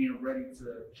being ready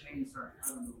to change certain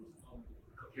avenues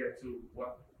compared to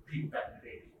what people back in the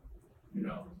day did.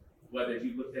 Whether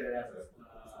you looked at it as a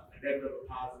negative or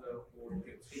positive, or you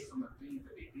can take some of the things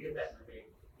that they did back in the day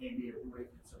and be able to wait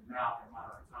until now in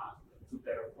modern times to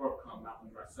better overcome not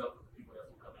only ourselves but the people that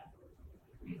will come after us.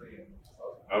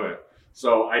 So, yeah. Okay.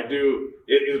 So I do.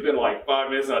 It's been like 5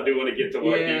 minutes. I do want to get to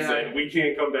what he Yeah. said. We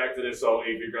can't come back to this. So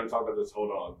if you're going to talk about this,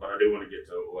 hold on. But I do want to get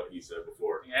to what he said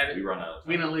before Yeah, we run out of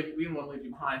we time. didn't want to leave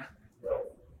you behind.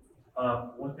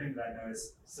 One thing that I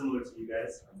noticed, similar to you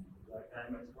guys, Black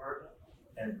Anime Department,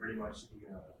 and pretty much the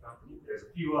company, there's a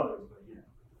few others, but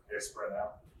they're spread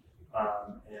out.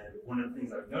 And one of the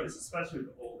things I've noticed, especially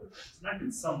with the older ones, and I can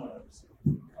somewhat understand,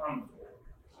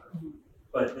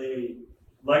 but they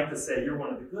like to say you're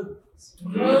one of the good ones.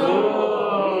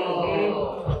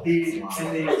 Oh. And they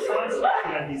constantly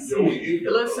have these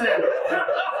Listen,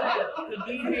 to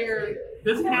be here,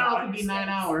 this panel could be 9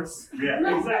 hours.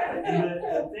 Yeah, exactly. And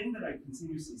the thing that I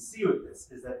continuously see with this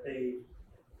is that they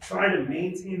try to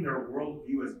maintain their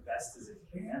worldview as best as it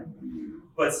can,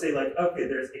 but say like, okay,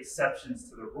 there's exceptions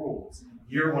to the rules.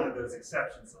 You're one of those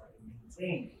exceptions, so I can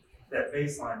maintain that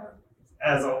baseline of,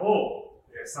 as a whole,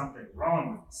 there's something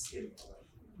wrong with the skin color.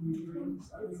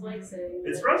 It's like saying.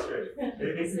 It's frustrating.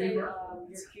 It's saying you're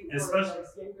cute for Especially- like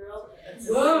skin girl. It's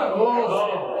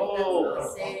Whoa.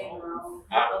 that's the saying, of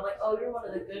like, oh, you're one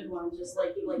of the good ones. Just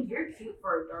like you're cute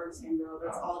for a dark skin girl.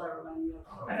 That's all that reminds me of.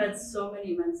 I've had so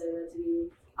many men say that to me.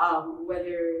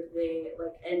 Whether they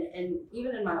like, and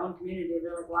even in my own community,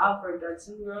 they're like, wow, for a dark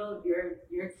skin girl, you're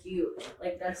cute.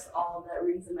 Like that's all that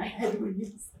rings in my head when you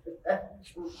said that.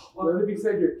 Let it be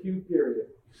said you're cute, period.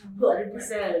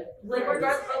 100%. Like,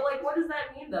 regardless, but like, what does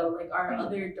that mean though? Like, are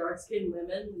other dark-skinned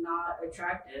women not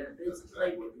attractive? It's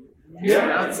like, Yeah,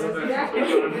 that's what I'm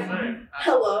saying.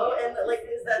 hello, and like,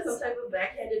 is that some type of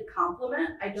backhanded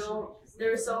compliment? I don't.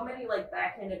 There are so many like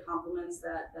backhanded compliments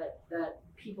that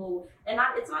people, and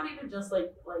it's not even just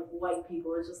like white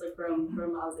people. It's just like from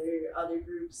other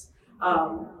groups.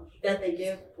 That they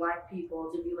give black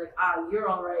people to be like, you're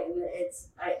all right, and it's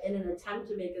in an attempt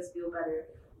to make us feel better.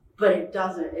 But it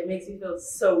doesn't. It makes me feel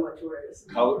so much worse.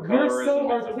 You're so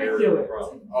Colorism is a very articulate.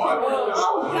 problem.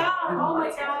 Oh God! Oh my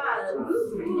God!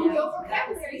 Your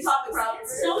vocabulary Talk about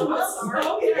so much.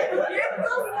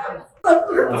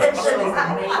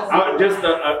 Just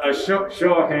a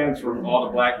show of hands from all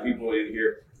the black people in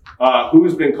here.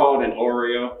 Who's been called an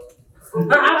Oreo?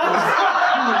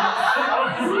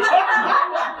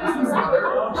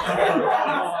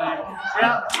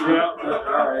 Yeah.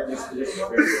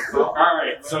 All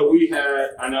right. So we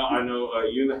had. I know.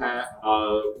 You in the hat.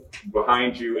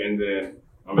 Behind you, and then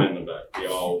I'm in the back.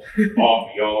 Y'all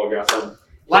got some.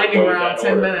 Lightning round,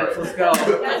 10 minutes. Let's go.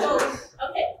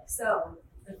 Okay, so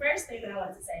the first thing that I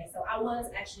wanted to say, so I was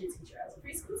actually a teacher. I was a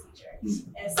preschool teacher.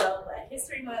 And so Black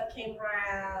History Month came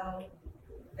around.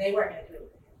 They weren't going to do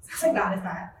it. So I was like, no, it's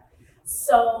not happening.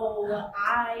 So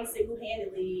I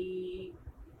single-handedly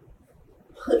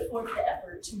put forth the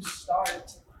effort to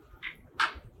start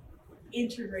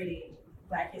integrating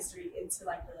Black history into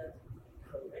like the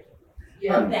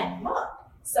curriculum of that month.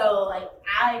 So like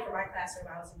for my classroom,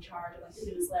 I was in charge of like the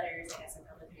newsletters, I had some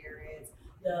other parents,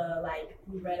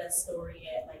 we read a story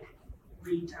at like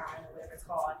read time or whatever it's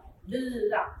called.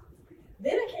 Then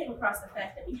I came across the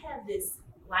fact that we have this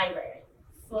library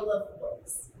full of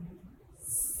books,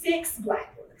 6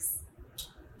 Black books.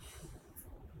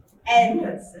 And You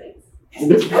had 6?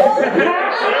 You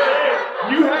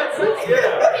had 6,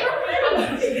 yeah.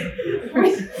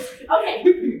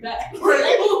 Okay,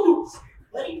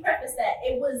 let me preface that.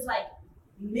 It was like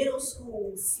middle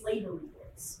school slavery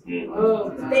books.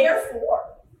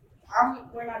 Therefore,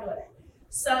 we're not doing that.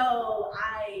 So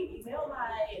I emailed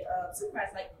my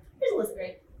supervisor, like, here's a list of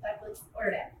great Black books,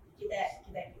 order that, get that.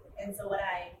 And so what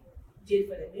I did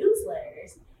for the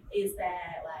newsletters is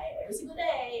that, like, every single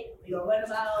day, we gonna learn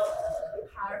about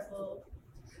powerful,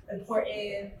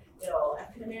 important,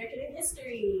 African American in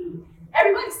history.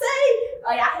 Everybody say,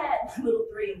 like, I had little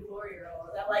 3 and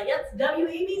 4-year-olds. I'm like, yep,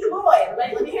 W.E.B. Du Bois.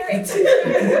 Everybody, let me hear it.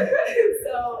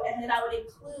 So, and then I would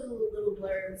include little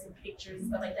blurbs and pictures and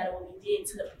stuff like that of what we did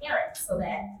to the parents, so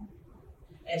that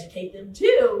educate them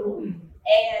too.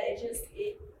 And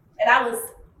and I was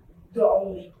the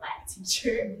only Black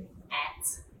teacher at,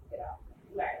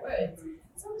 where I was.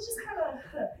 So it was just kind of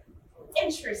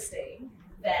interesting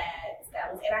that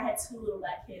was, and I had 2 little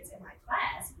Black kids in my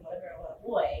class, one girl, one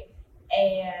boy,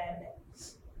 and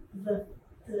the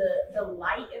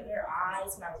light in their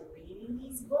eyes when I was reading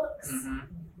these books,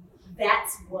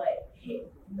 that's what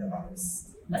hit the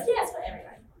most. Like, yeah, it's for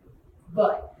everybody,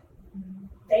 but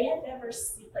they had never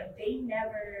seen,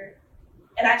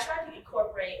 and I tried to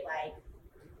incorporate like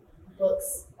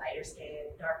books, lighter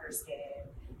skin, darker skin,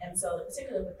 And so the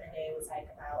particular book that day was like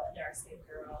about a dark skinned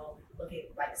girl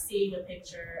seeing a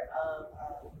picture of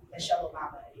Michelle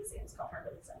Obama at the exam. It's called Her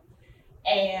Good Self.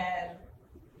 And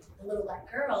the little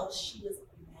black girl, she was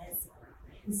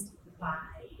mesmerized by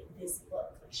this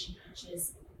book. Like she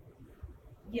just,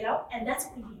 and that's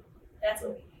what we need. That's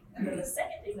what we need. And then the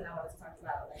second thing that I wanted to talk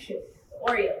about, like the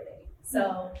Oreo thing.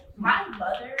 So my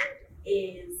mother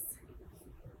is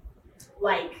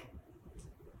like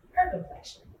her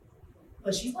complexion,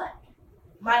 but she's black.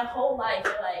 My whole life,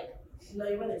 they're like, no,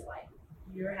 your mother's white.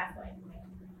 You're half white.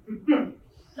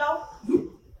 No,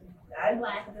 I'm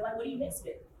black. And they're like, what do you mix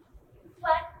with?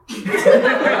 Black.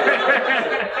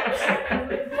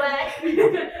 Black.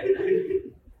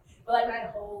 But like my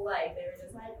whole life, they were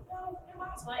just like, no, your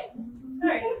mom's white. All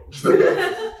right.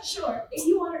 Sure. If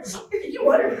you want her to. If you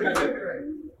want her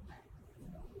to.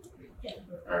 Yeah.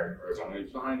 All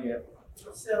right, Behind you.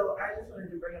 So I just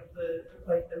wanted to bring up the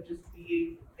point of just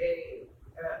being a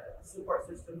support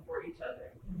system for each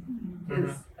other.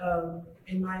 Because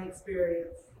in my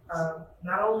experience,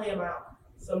 not only am I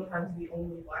sometimes the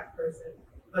only black person,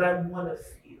 but I'm one of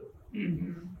few.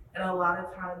 And a lot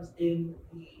of times in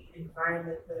the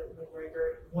environment that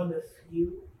we're one of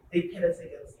few, they pit us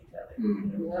against each other.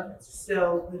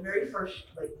 So the very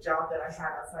first job that I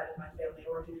had outside of my family, I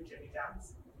worked at Jimmy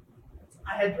John's.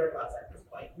 I had dreadlocks at this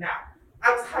point. Now,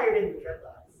 I was hired in with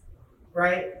dreadlocks,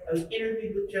 right? I was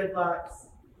interviewed with dreadlocks.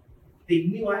 They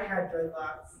knew I had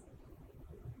dreadlocks.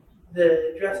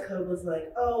 The dress code was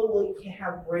like, oh, well, you can't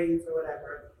have braids or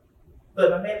whatever. But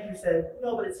my manager said,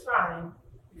 no, but it's fine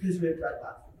because you have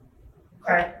dreadlocks.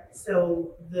 Okay,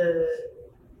 so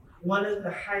one of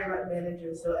the higher up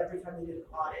managers, so every time they did an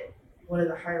audit, one of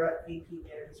the higher up VP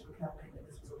managers would come in, and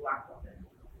this was a black woman,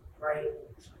 right?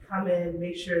 She would come in,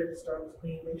 make sure the store was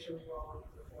clean, make sure we were all in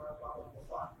uniform, blah, blah, blah,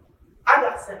 blah. I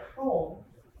got sent home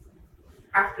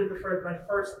after my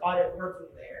first audit working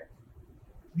there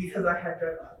because I had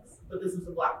dreadlocks, but this was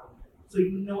a black woman. So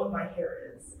you know what my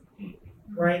hair is,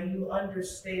 right? You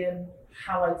understand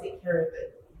how I take care of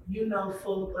it. You know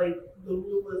the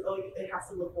rule is, it has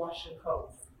to look washed and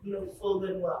combed. You know full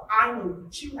and well. I know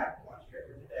that you have to wash your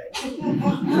hair today.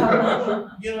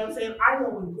 You know what I'm saying? I know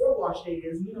when your wash day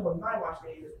is, you know when my wash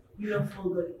day is, you know full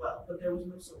good and well, but there was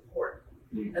no support.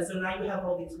 And so now you have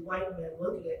all these white men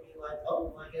looking at me like,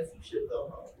 oh, I guess you should go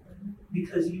home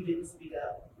because you didn't speak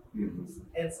up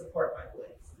and support my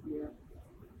voice.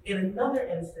 In another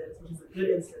instance, which is a good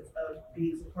instance of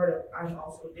being supportive, I'm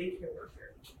also a daycare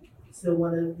worker. So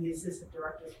one of the assistant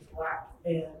directors was black,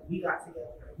 and we got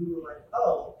together and we were like,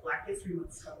 oh, Black History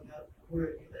Month is coming up, we're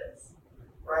gonna do this,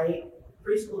 right?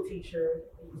 Preschool teacher,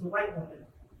 it was a white woman,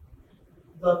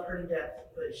 loved her to death,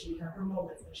 but she had her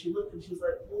moments, and she looked and she was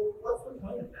like, well, what's the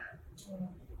point of that?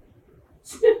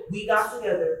 We got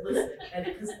together, listen, and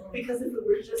because if it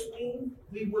were just me,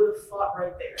 we would have fought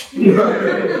right there.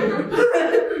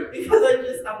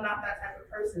 Because I'm not that type of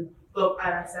person. But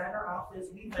I sat in our office,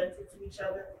 we vented to each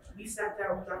other, we sat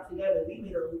down, we got together, we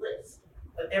made a list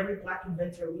of every black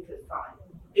inventor we could find.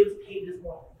 It was pages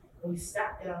long. And we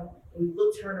sat down and we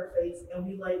looked her in her face and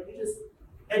we just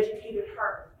educated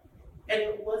her. And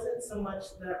it wasn't so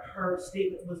much that her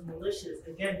statement was malicious.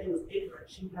 Again, it was ignorant.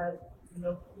 She had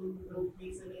no clue, no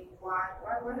reasoning why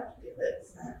have to do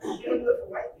this? You don't do it for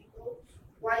white people.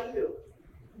 Why you?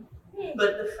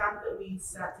 But the fact that we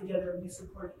sat together and we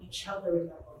supported each other in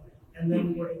that moment, and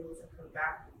then we were able to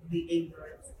combat the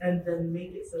ignorance and then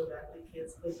make it so that the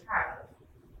kids could have.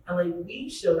 And we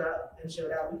showed up and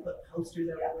showed out. We put posters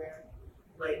everywhere.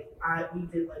 We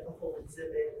did a whole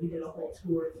exhibit. We did a whole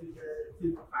tour through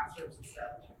the classrooms and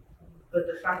stuff. But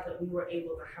the fact that we were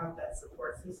able to have that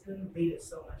support system made it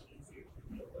so much easier to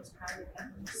deal with those.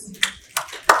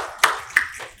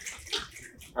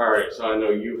 All right, so I know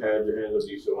you had your hand up.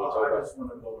 You still want to talk about? I just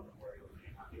want to go on the Oreo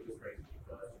thing. I think it's crazy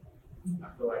because I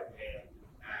feel like, man,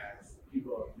 as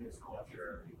people of mixed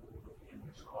culture, people in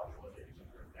mixed culture, whether it's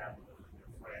your family, whether it's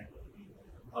your friend, whether it be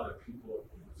other people,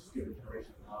 different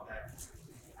generations and all that,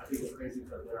 I think it's crazy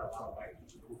because there are a lot of white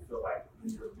people who feel like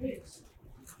when you're mixed,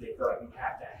 they feel like you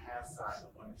have to have sign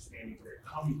of understanding where they're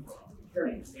coming from.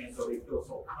 And so they feel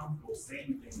so comfortable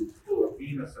saying things or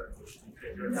being a certain way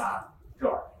because you're not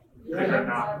dark. Because you're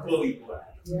not fully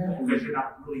black, because you're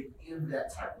not really in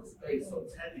that type of space. So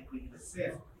technically, in a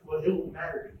sense, well, it will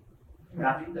matter to you. And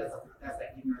I think that's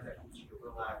that ignorance that you need to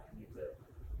realize. You need to,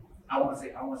 I want to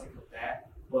say combat,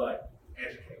 but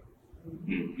educate.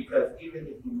 Because even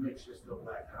if you mix, you're still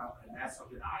black, and that's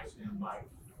something I stand by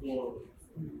fully.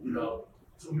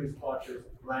 Two mixed cultures,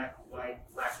 black, white,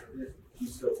 black, or this, you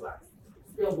still black.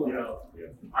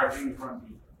 Our genes run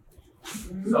deep.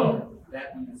 So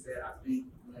that being said, I think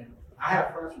when I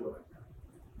have friends who are like that.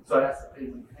 So that's the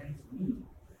thing when it came to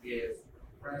me is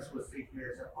friends would sit here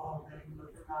and say, oh man,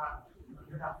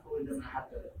 you're not fully gonna have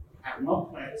to, at one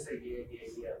point I just say,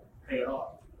 yeah, pay it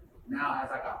off. Now as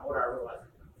I got older, I realized,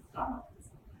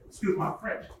 excuse my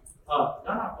French, y'all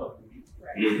not fucking with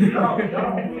me. Y'all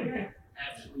don't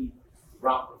actually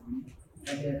rock with me.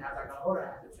 And then as I got older,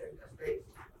 I had to take that space.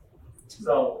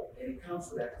 So, and it comes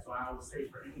to that. So I would say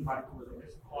for anybody who is a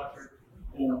mixed culture,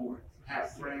 who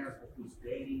has friends, or who's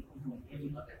dating, who's doing any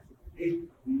of that, we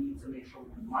need to make sure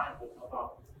we're mindful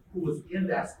about who is in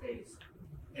that space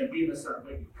and being a certain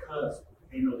way because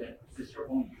they know that since you're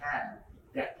only have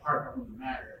that partner who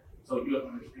matter, so you'll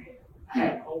understand. I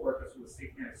had coworkers who would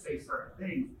sit here and say certain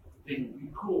things, they would be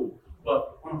cool,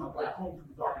 but when my black home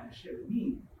people talking this shit with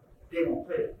me, they won't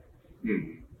play it.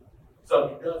 Mm-hmm. So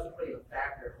it does play a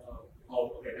factor of,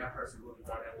 oh, okay, that person really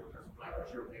thought that one person black or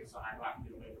sure, so I know I can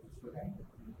get away with this with that.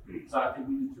 Mm-hmm. So I think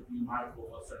we need to be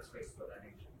mindful of certain spaces of that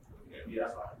nature. Yeah,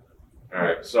 that's why. All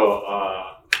right, so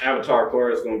Avatar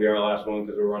Core is going to be our last one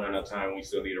because we're running out of time. We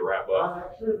still need to wrap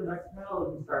up. Actually, the next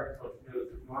panel is starting to news.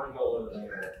 If you want to go over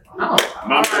there. No. All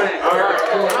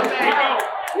right.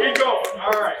 We go.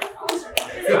 All right.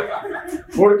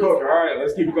 Horticulture. All right,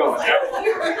 let's keep it going.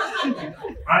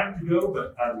 I have to go,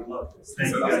 but I love this.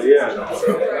 Thank you guys. Yeah.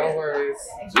 No worries.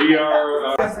 We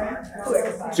are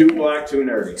 2 Black, 2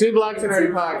 Nerdy. 2 Black, 2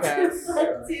 Nerdy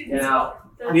podcasts. You know,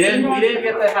 we didn't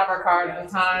get to have our cards in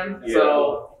time,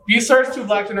 so. If you search 2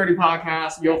 Black 2 Nerdy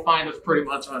podcasts, you'll find us pretty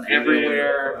much on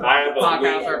everywhere.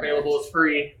 Podcasts are available. It's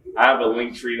free. I have a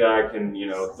link tree that I can,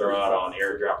 throw out on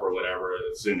AirDrop or whatever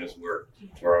as soon as we're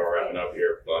all wrapping up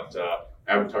here. But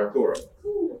Avatar Korra.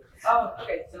 Cool. Oh,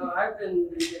 okay. So I've been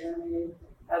into anime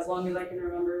as long as I can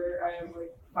remember. I have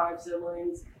like 5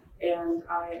 siblings, and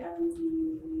I am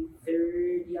the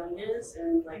 3rd youngest.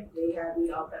 And like they had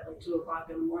me up at like 2 o'clock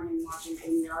in the morning watching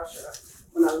Inuyasha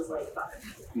when I was like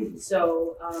 5.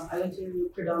 So I went to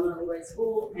predominantly white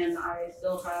school, and I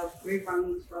still have 3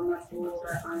 friends from that school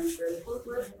that I'm fairly close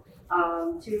with.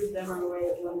 2 of them are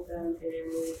white, one of them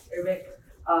is Arabic,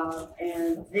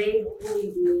 and they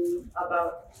bullied me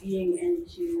about being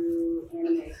into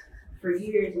anime for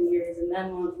years and years. And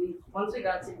then once we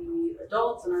got to be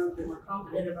adults and I was a bit more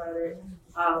confident about it,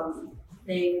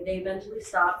 they eventually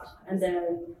stopped. And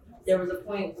then there was a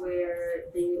point where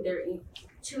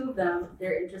 2 of them,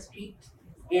 their interest peaked,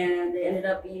 and they ended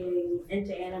up being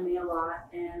into anime a lot.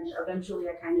 And eventually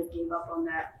I kind of gave up on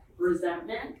that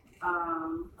resentment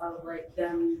of like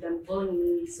them bullying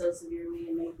me so severely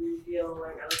and making me feel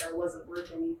like I wasn't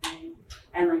worth anything,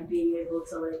 and like being able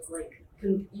to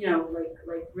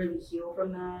really heal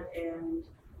from that and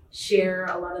share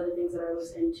a lot of the things that I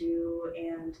was into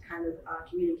and kind of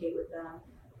communicate with them.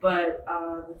 But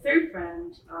the 3rd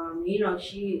friend,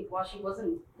 while she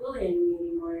wasn't bullying me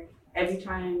anymore, every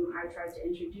time I tried to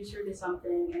introduce her to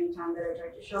something, anytime that I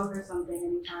tried to show her something,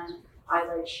 anytime I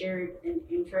like shared an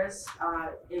interest,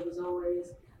 it was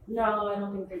always, no, I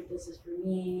don't think that this is for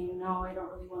me. No, I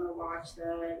don't really want to watch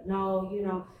that. No,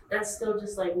 that's still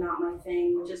just like not my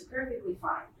thing, which is perfectly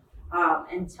fine.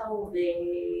 Until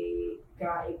they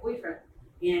got a boyfriend,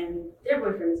 and their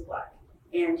boyfriend is black,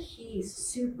 and he's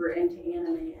super into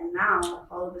anime. And now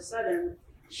all of a sudden,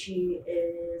 she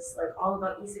is like all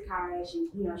about isekai. She's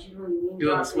really mean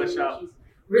doing the switch up. She's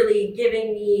really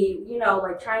giving me,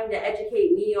 trying to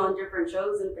educate me on different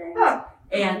shows and things.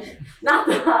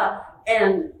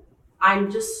 And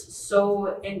I'm just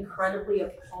so incredibly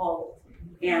appalled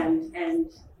and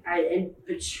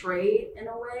betrayed in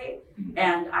a way,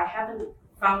 and I haven't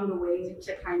found a way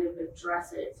to kind of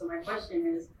address it. So my question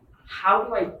is, how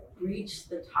do I breach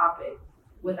the topic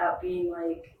without being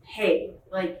like, hey,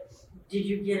 like, did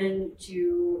you get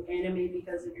into anime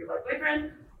because of your like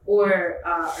boyfriend? Or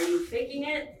are you faking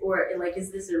it? Or like,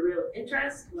 is this a real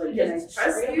interest? Like, can I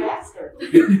trust you?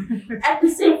 At the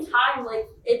same time, like,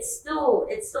 it's still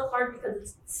hard because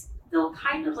it's still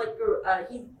kind of like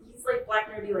he's like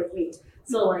black nerdy like me.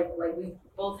 So like we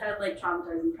both had like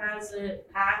traumatizing past.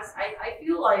 I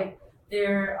feel like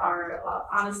there are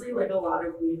honestly like a lot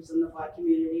of weebs in the black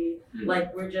community.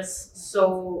 Like we're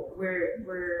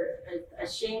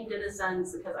ashamed in a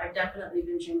sense, because I've definitely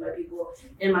been shamed by people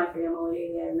in my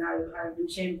family, and I've been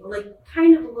shamed like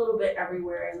kind of a little bit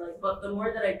everywhere. And like, but the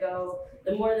more that I go,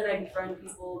 the more that I befriend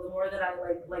people, the more that I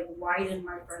like widen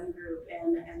my friend group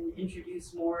and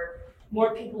introduce more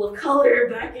people of color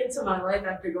back into my life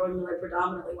after going to like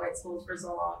predominantly white schools for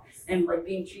so long, and like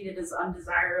being treated as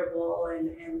undesirable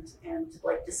and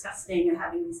like disgusting and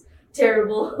having these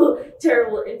terrible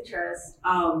interests.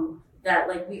 that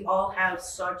like we all have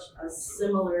such a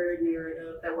similar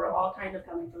narrative, that we're all kind of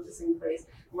coming from the same place.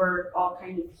 We're all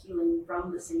kind of healing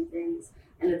from the same things.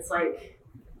 And it's like,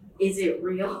 is it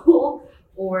real?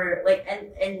 Or like,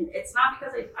 and it's not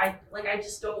because I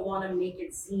just don't want to make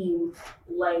it seem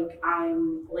like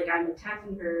I'm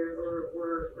attacking her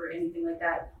or anything like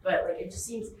that. But like, it just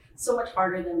seems so much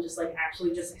harder than just like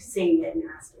actually just saying it and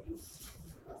asking.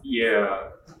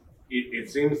 Yeah, it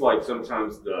seems like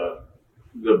sometimes the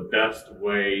best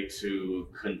way to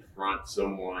confront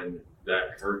someone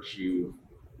that hurts you,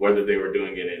 whether they were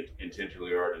doing it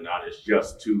intentionally or not, is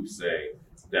just to say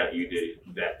that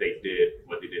they did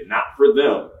what they did, not for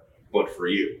them, but for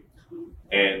you.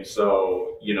 And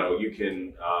so, you know, you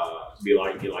can be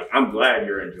like, I'm glad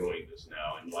you're enjoying this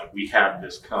now, and like we have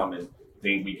this common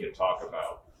thing we can talk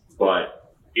about.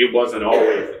 But it wasn't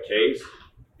always the case,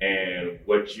 and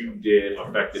what you did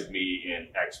affected me in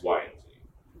X, Y, and Z.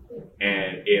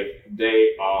 And if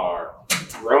they are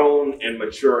grown and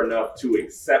mature enough to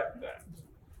accept that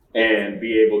and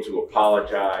be able to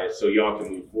apologize so y'all can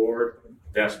move forward,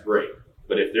 that's great.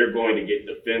 But if they're going to get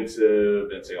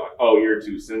defensive and say like, oh, you're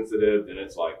too sensitive, then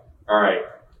it's like, all right,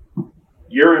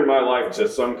 you're in my life to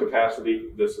some capacity,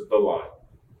 this is the line.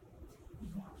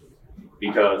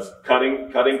 Because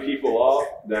cutting people off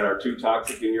that are too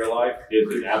toxic in your life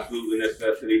is an absolute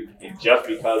necessity. And just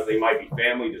because they might be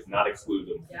family does not exclude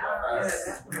them.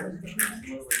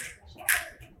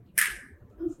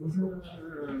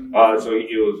 So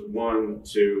it was 1,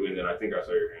 2, and then I think I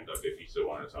saw your hand up if you still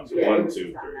wanted to talk. So 1, 2,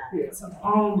 3. Yeah. So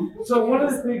one of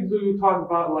the things we were talking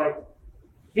about, like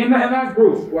in that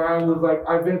group where I was like,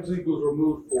 I eventually was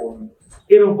removed from,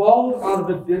 it evolved out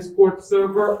of a Discord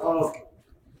server of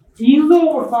easily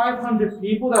over 500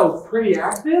 people that was pretty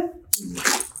active.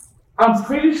 I'm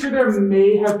pretty sure there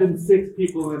may have been 6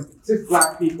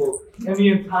 black people in the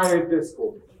entire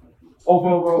Discord.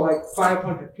 Over like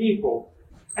 500 people.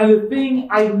 And the thing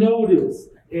I noticed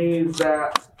is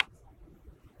that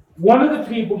one of the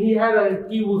people, he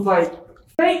was like,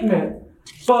 statement,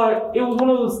 but it was one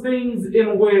of those things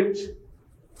in which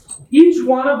each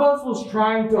one of us was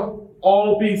trying to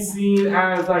all be seen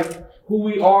as like who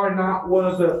we are, not one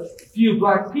of the few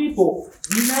black people.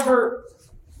 We never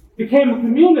became a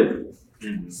community.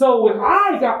 So when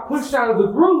I got pushed out of the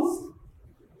group,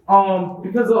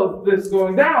 because of this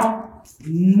going down,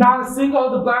 not a single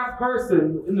other black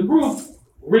person in the group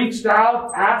reached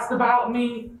out, asked about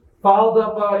me, followed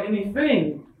up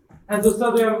anything. And so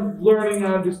something I'm learning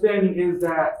and understanding is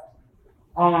that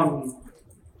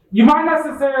you might not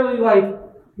necessarily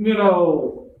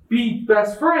be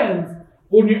best friends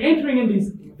when you're entering in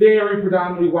these very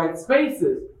predominantly white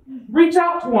spaces. Reach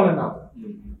out to one another.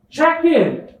 Check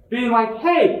in, being like,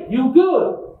 hey, you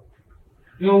good?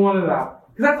 You don't want it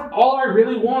out. Because that's all I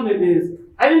really wanted is,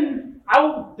 I did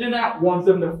not want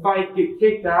them to fight, get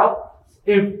kicked out.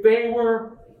 If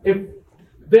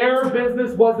their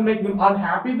business wasn't making them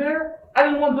unhappy there, I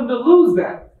didn't want them to lose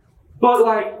that. But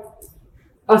like,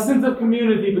 a sense of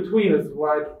community between us is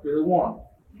what I really want.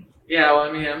 Yeah, well,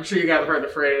 I mean, I'm sure you guys have heard the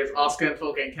phrase, all skin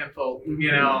folk ain't kinfolk,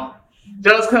 you know.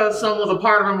 Just because someone's a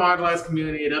part of a marginalized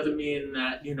community, it doesn't mean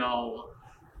that,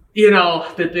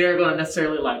 that they're going to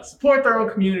necessarily like support their own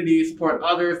community, support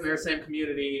others in their same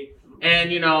community.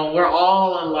 And, we're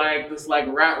all in like this like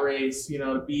rat race,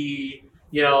 to be,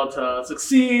 to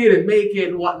succeed and make it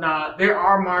and whatnot. There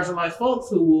are marginalized folks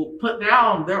who will put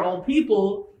down their own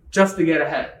people just to get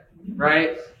ahead,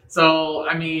 right? So,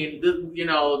 I mean,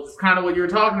 it's kind of what you were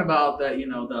talking about, that,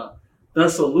 the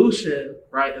solution,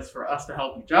 right, is for us to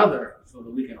help each other so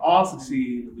that we can all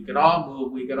succeed, we can all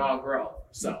move, we can all grow.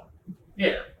 So,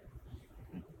 yeah.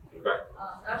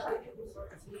 Actually,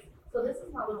 so this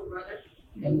is my little brother,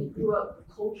 and we grew up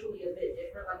culturally a bit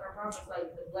different. Like our mom was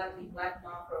like the black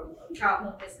mom from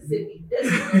Calhoun, Mississippi.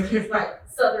 She's like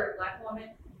Southern black woman,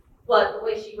 but the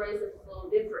way she raised us was a little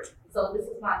different. So this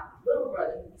is my little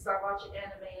brother. We start watching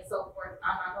anime and so forth.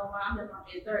 I'm not gonna lie, I'm in my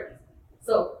mid-30s.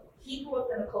 So he grew up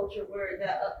in a culture where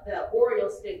the Oreo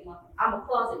stigma. I'm a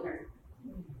closet nerd.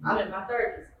 I'm in my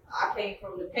 30s. I came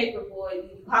from the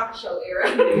Paperboy, Yu Yu Hakusho era,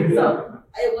 so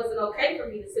it wasn't okay for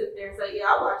me to sit there and say,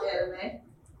 yeah, I watch anime.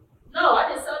 No, I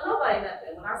didn't tell nobody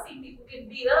nothing. When I see people getting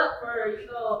beat up for,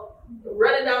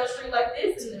 running down the street like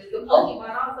this and the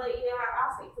Pokemon, I was like, yeah,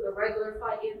 I'll stick to the regular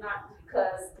fighting, not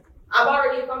because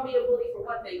if I'm being bullied for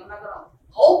one thing, I'm not gonna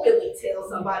openly tell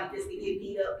somebody just to get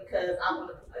beat up because I want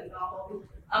to,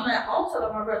 I'm at home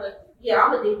telling my brother, yeah,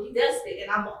 I'm a digidestic and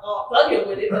I'm plugging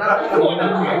with it, but I'm not going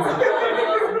on.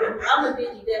 I'm a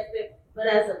digidestic, but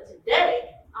as of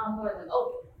today, I'm more than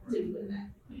open to doing that.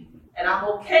 And I'm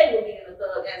okay with being a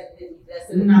thug as a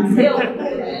digidestic, and I tell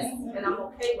people that, and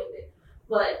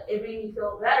But it made me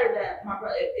feel better that my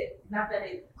brother, not that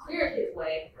it cleared his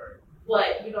way,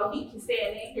 but you know, he can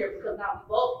stand in here because now we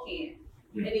both can.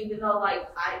 And even though like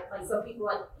some people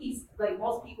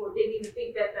most people didn't even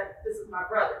think that this is my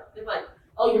brother. They're like,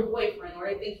 oh, your boyfriend, or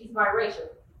they think he's biracial.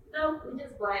 No, he's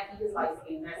just black, he's just light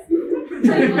skinned. That's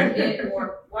pretty much it.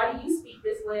 Or why do you speak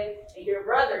this way and your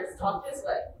brothers talk this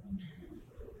way?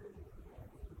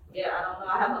 Yeah, I don't know.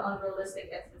 I have an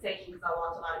unrealistic expectation because I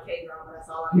watch a lot of K-drama. That's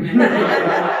all I can.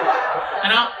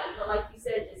 But like you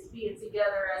said, just being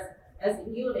together as a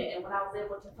unit. And when I was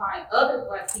able to find other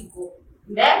black people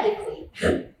magically,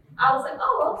 I was like,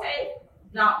 oh, okay.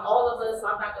 Not all of us.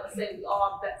 I'm not gonna say we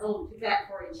all go to bat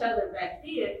for each other back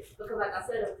then, because like I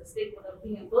said, it was the stigma of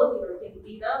being bullied or getting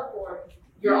beat up or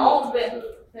your own being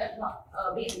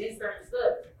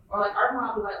misunderstood. Or like our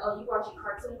mom be like, oh, you watching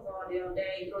cartoons all damn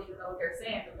day, you don't even know what they're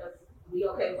saying because we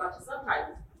okay watching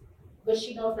subtitles. But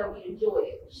she knows that we enjoy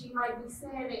it. She might be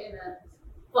saying it in a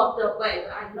fucked up way,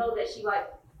 but I know that she like,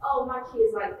 oh, my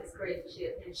kids like this crazy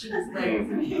shit, and she just like,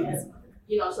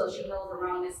 you know, so she knows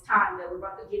around this time that we're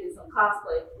about to get in some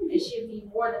cosplay, and she'll be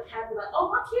more than happy like, oh,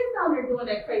 my kids down there doing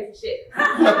that crazy shit. But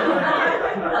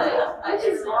I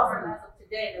just awesome as of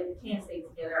today that we can stay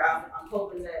together. I'm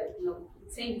hoping that, you know, we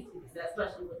continue to do that,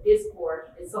 especially with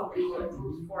Discord. It's something that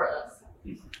improves for us.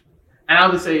 And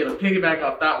I'll just say, to piggyback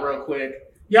off that real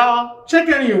quick, y'all, check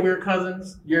out your weird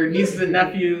cousins, your nieces and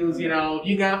nephews. You know, if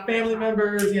you got family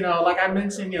members, you know, like I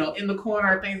mentioned, you know, in the corner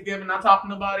at Thanksgiving, not talking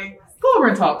to nobody, go over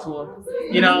and talk to them.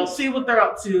 You know, see what they're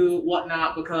up to,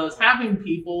 whatnot, because having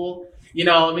people, you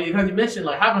know, I mean, because you mentioned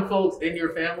like having folks in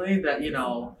your family that, you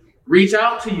know, reach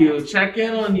out to you, check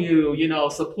in on you, you know,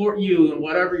 support you in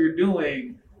whatever you're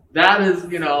doing. That is,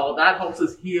 you know, that helps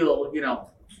us heal, you know,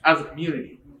 as a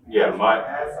community. Yeah,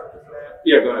 Add something to that.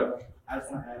 Yeah, go ahead. I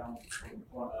just want to add on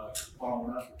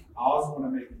following up. I also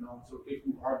want to make it known, so if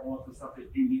you are going through something,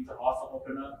 you need to also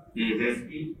open up and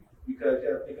speak, because you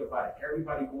got to think about it.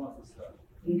 Everybody going through stuff.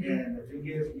 And the thing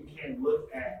is, we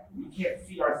can't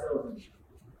see ourselves in it.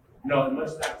 You know, as much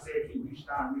as I can say, keep reaching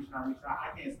out,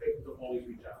 I can't expect you to always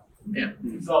reach out. Yeah.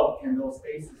 So in those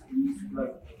spaces, you need to be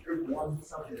like, if you're going through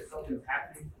something, if something's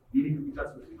happening, you need to reach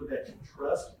out to the people that you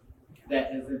trust,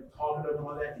 that isn't talkative and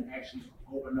all that, and actually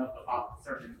open up about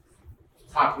certain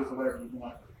topics or whatever you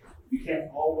want. You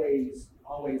can't always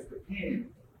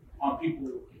depend on people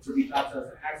to reach out to us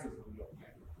and ask us if we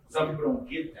okay. Some people don't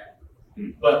get that,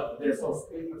 but they're so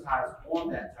stigmatized on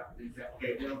that type of thing that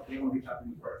okay, they want to reach out to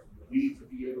me first. We need to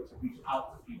be able to reach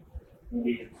out to people when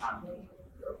we in time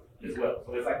as well.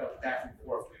 So it's like a back and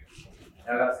forth thing.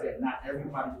 As I said, not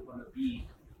everybody is going to be.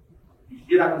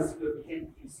 You're not going to see. You can't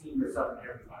keep seeing yourself in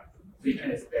everybody. So you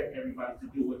can't expect everybody to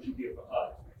do what you did for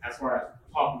us. As far as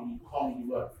talking to you, calling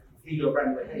you up, he go back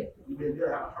and like, hey, we been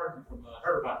there, I haven't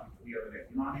heard about you the other day.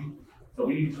 You know what I mean? So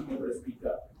we need to be able to speak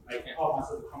up. Like call my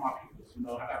sister, call my people. You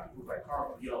know, I got people like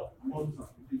Carl, yo, I'm gonna do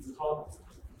something. We need to talk.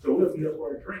 So we'll be up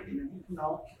for a drink and then you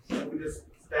know, we just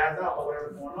spaz out or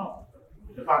whatever's going on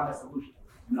to find that solution.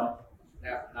 You know,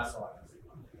 that's all I can say.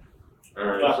 All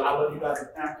right. But I love you guys.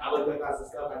 I love you guys and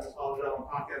stuff. I just followed you on the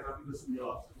podcast. I'll be listening to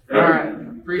y'all. All right,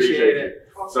 appreciate it.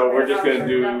 So we're just gonna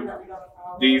do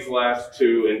these last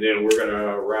two, and then we're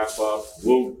gonna wrap up.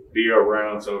 We'll be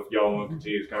around, so if y'all want to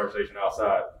continue this conversation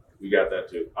outside, we got that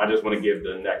too. I just want to give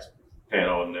the next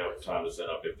panel enough time to set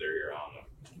up if they're here. I don't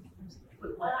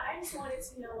know. Well, I just wanted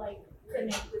to like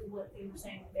connect with what they were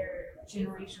saying with their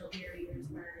generational barriers,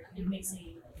 where it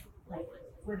mixing like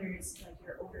whether it's like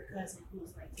your older cousin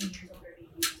who's like 10 years older than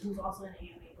you, who's also in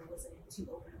anime but wasn't too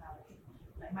open about it.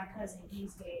 Like my cousin,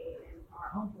 he's gay, and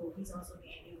our uncle, he's also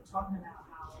gay. They were talking about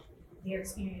how their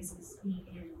experiences being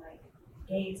in like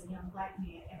gay as a young black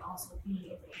man, and also being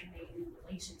in the anime in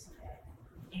relation to that.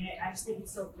 And I just think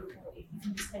it's so beautiful if you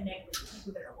can just connect with the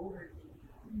people that are older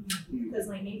than you, because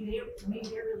like maybe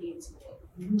they're really into it.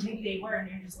 Maybe they were, and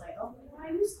they're just like, oh, well,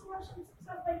 I used to watch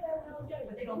stuff like that when I was young,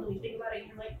 but they don't really think about it. And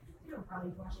you're like, you don't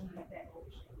probably watch anything like that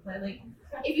bullshit. But like,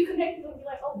 if you connect with them, you're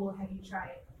like, oh, well, have you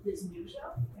tried this new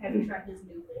show? Have you tried this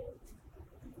new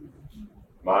thing?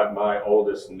 My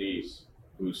oldest niece,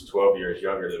 who's 12 years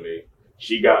younger than me,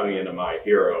 she got me into My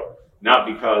Hero. Not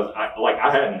because I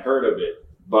hadn't heard of it,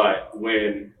 but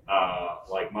when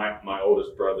like my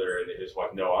oldest brother and his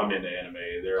wife know I'm into anime,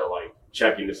 and they're like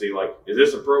checking to see like, is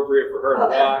this appropriate for her to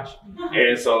watch?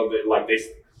 And so they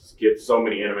skipped so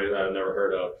many anime that I've never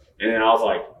heard of. And then I was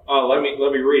like, oh, let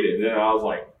me read it. And then I was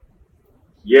like,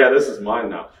 yeah, this is mine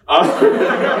now.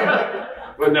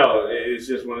 But no, it's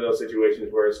just one of those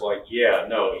situations where it's like, yeah,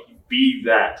 no, be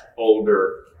that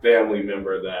older family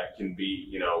member that can be,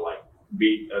 you know, like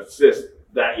assist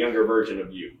that younger version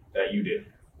of you that you did.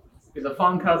 He's a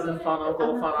fun cousin, fun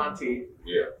uncle, fun auntie.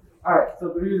 Yeah. All right, so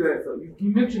the reason so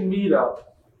you mentioned meetup.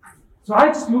 So I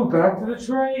just moved back to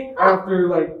Detroit after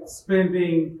like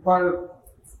spending part of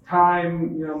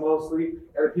time, mostly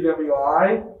at a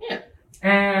PWI. Yeah.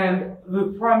 And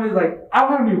the problem is like I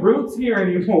don't have any roots here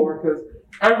anymore because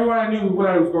everyone I knew when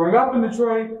I was growing up in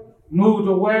Detroit moved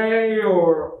away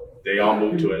or They all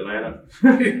moved to Atlanta.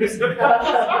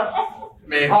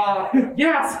 Man.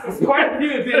 Yes, quite a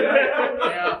few did.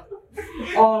 Yeah.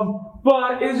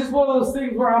 But it's just one of those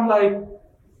things where I'm like,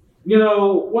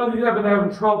 one of the things I've been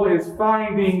having trouble is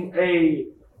finding a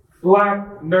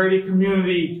Black nerdy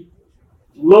community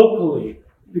locally.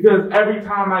 Because every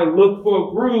time I look for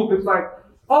a group, it's like,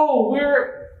 oh,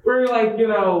 we're like,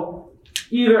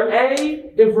 either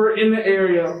A, if we're in the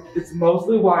area, it's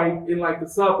mostly white in like the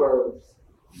suburbs.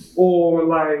 Or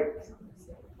like,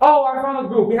 oh, I found a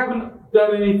group. We haven't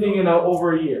done anything in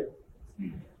over a year.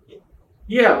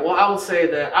 Yeah, well, I will say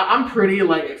that I'm pretty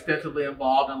like extensively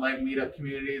involved in like meetup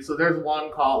communities. So there's one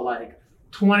called like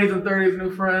 20s and 30s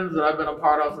New Friends that I've been a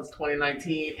part of since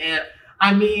 2019. And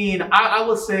I mean, I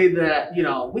would say that,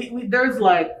 we there's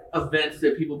like events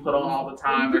that people put on all the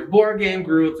time. There's board game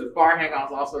groups, there's bar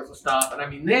hangouts, all sorts of stuff. And I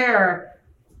mean, the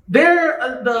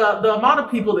amount of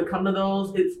people that come to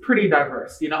those, it's pretty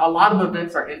diverse. A lot of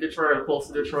events are in Detroit or close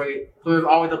to Detroit. So there's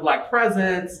always a Black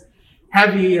presence,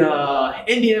 heavy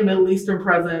Indian, Middle Eastern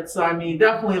presence. So I mean,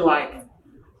 definitely like,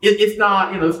 it's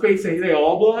not, space ain't they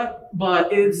all Black, but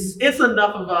it's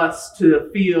enough of us to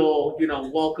feel,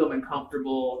 welcome and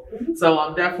comfortable.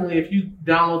 So definitely, if you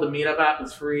download the Meetup app,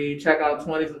 it's free. Check out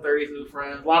 20s and 30s New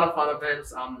Friends. A lot of fun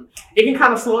events. It can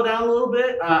kind of slow down a little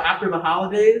bit after the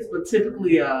holidays, but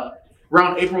typically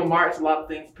around April, March, a lot of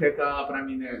things pick up. And I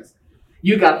mean,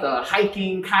 you got the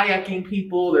hiking, kayaking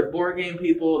people, there's board game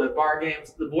people, there's bar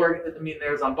games,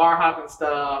 there's bar hopping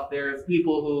stuff. There's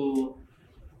people who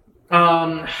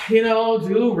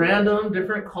do random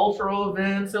different cultural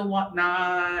events and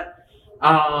whatnot.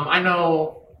 I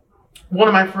know one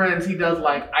of my friends, he does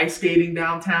like ice skating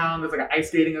downtown. There's like an ice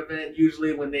skating event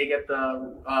usually when they get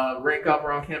the rink up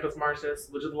around Campus Martius,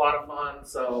 which is a lot of fun.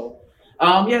 So,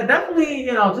 yeah, definitely,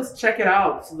 just check it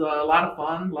out. It's a lot of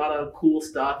fun, a lot of cool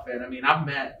stuff. And I mean, I've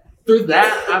met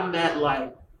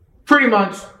like pretty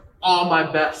much all my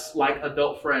best like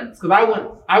adult friends. Cause I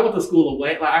went to school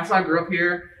away. Like I grew up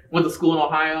here. Went to school in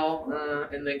Ohio,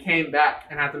 and then came back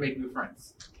and had to make new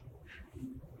friends.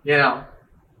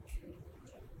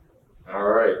 All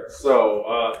right.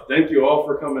 So thank you all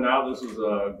for coming out. This was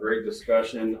a great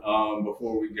discussion.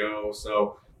 Before we go,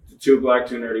 so the Two Black,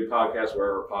 Two Nerdy podcast,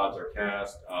 wherever pods are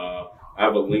cast. I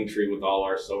have a link tree with all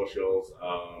our socials.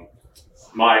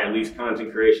 My at least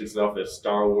content creation stuff is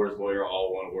Star Wars Lawyer,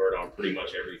 all one word on pretty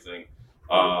much everything.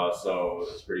 So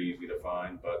it's pretty easy to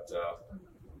find, but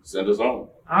send us on.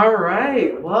 All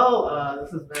right. Well,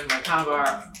 this has been kind of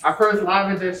our first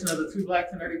live edition of the Two Black,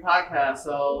 Two Nerdy podcast.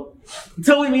 So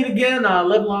until we meet again,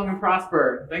 live long and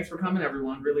prosper. Thanks for coming,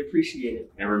 everyone. Really appreciate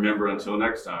it. And remember, until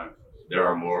next time, there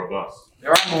are more of us.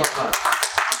 There are more of us.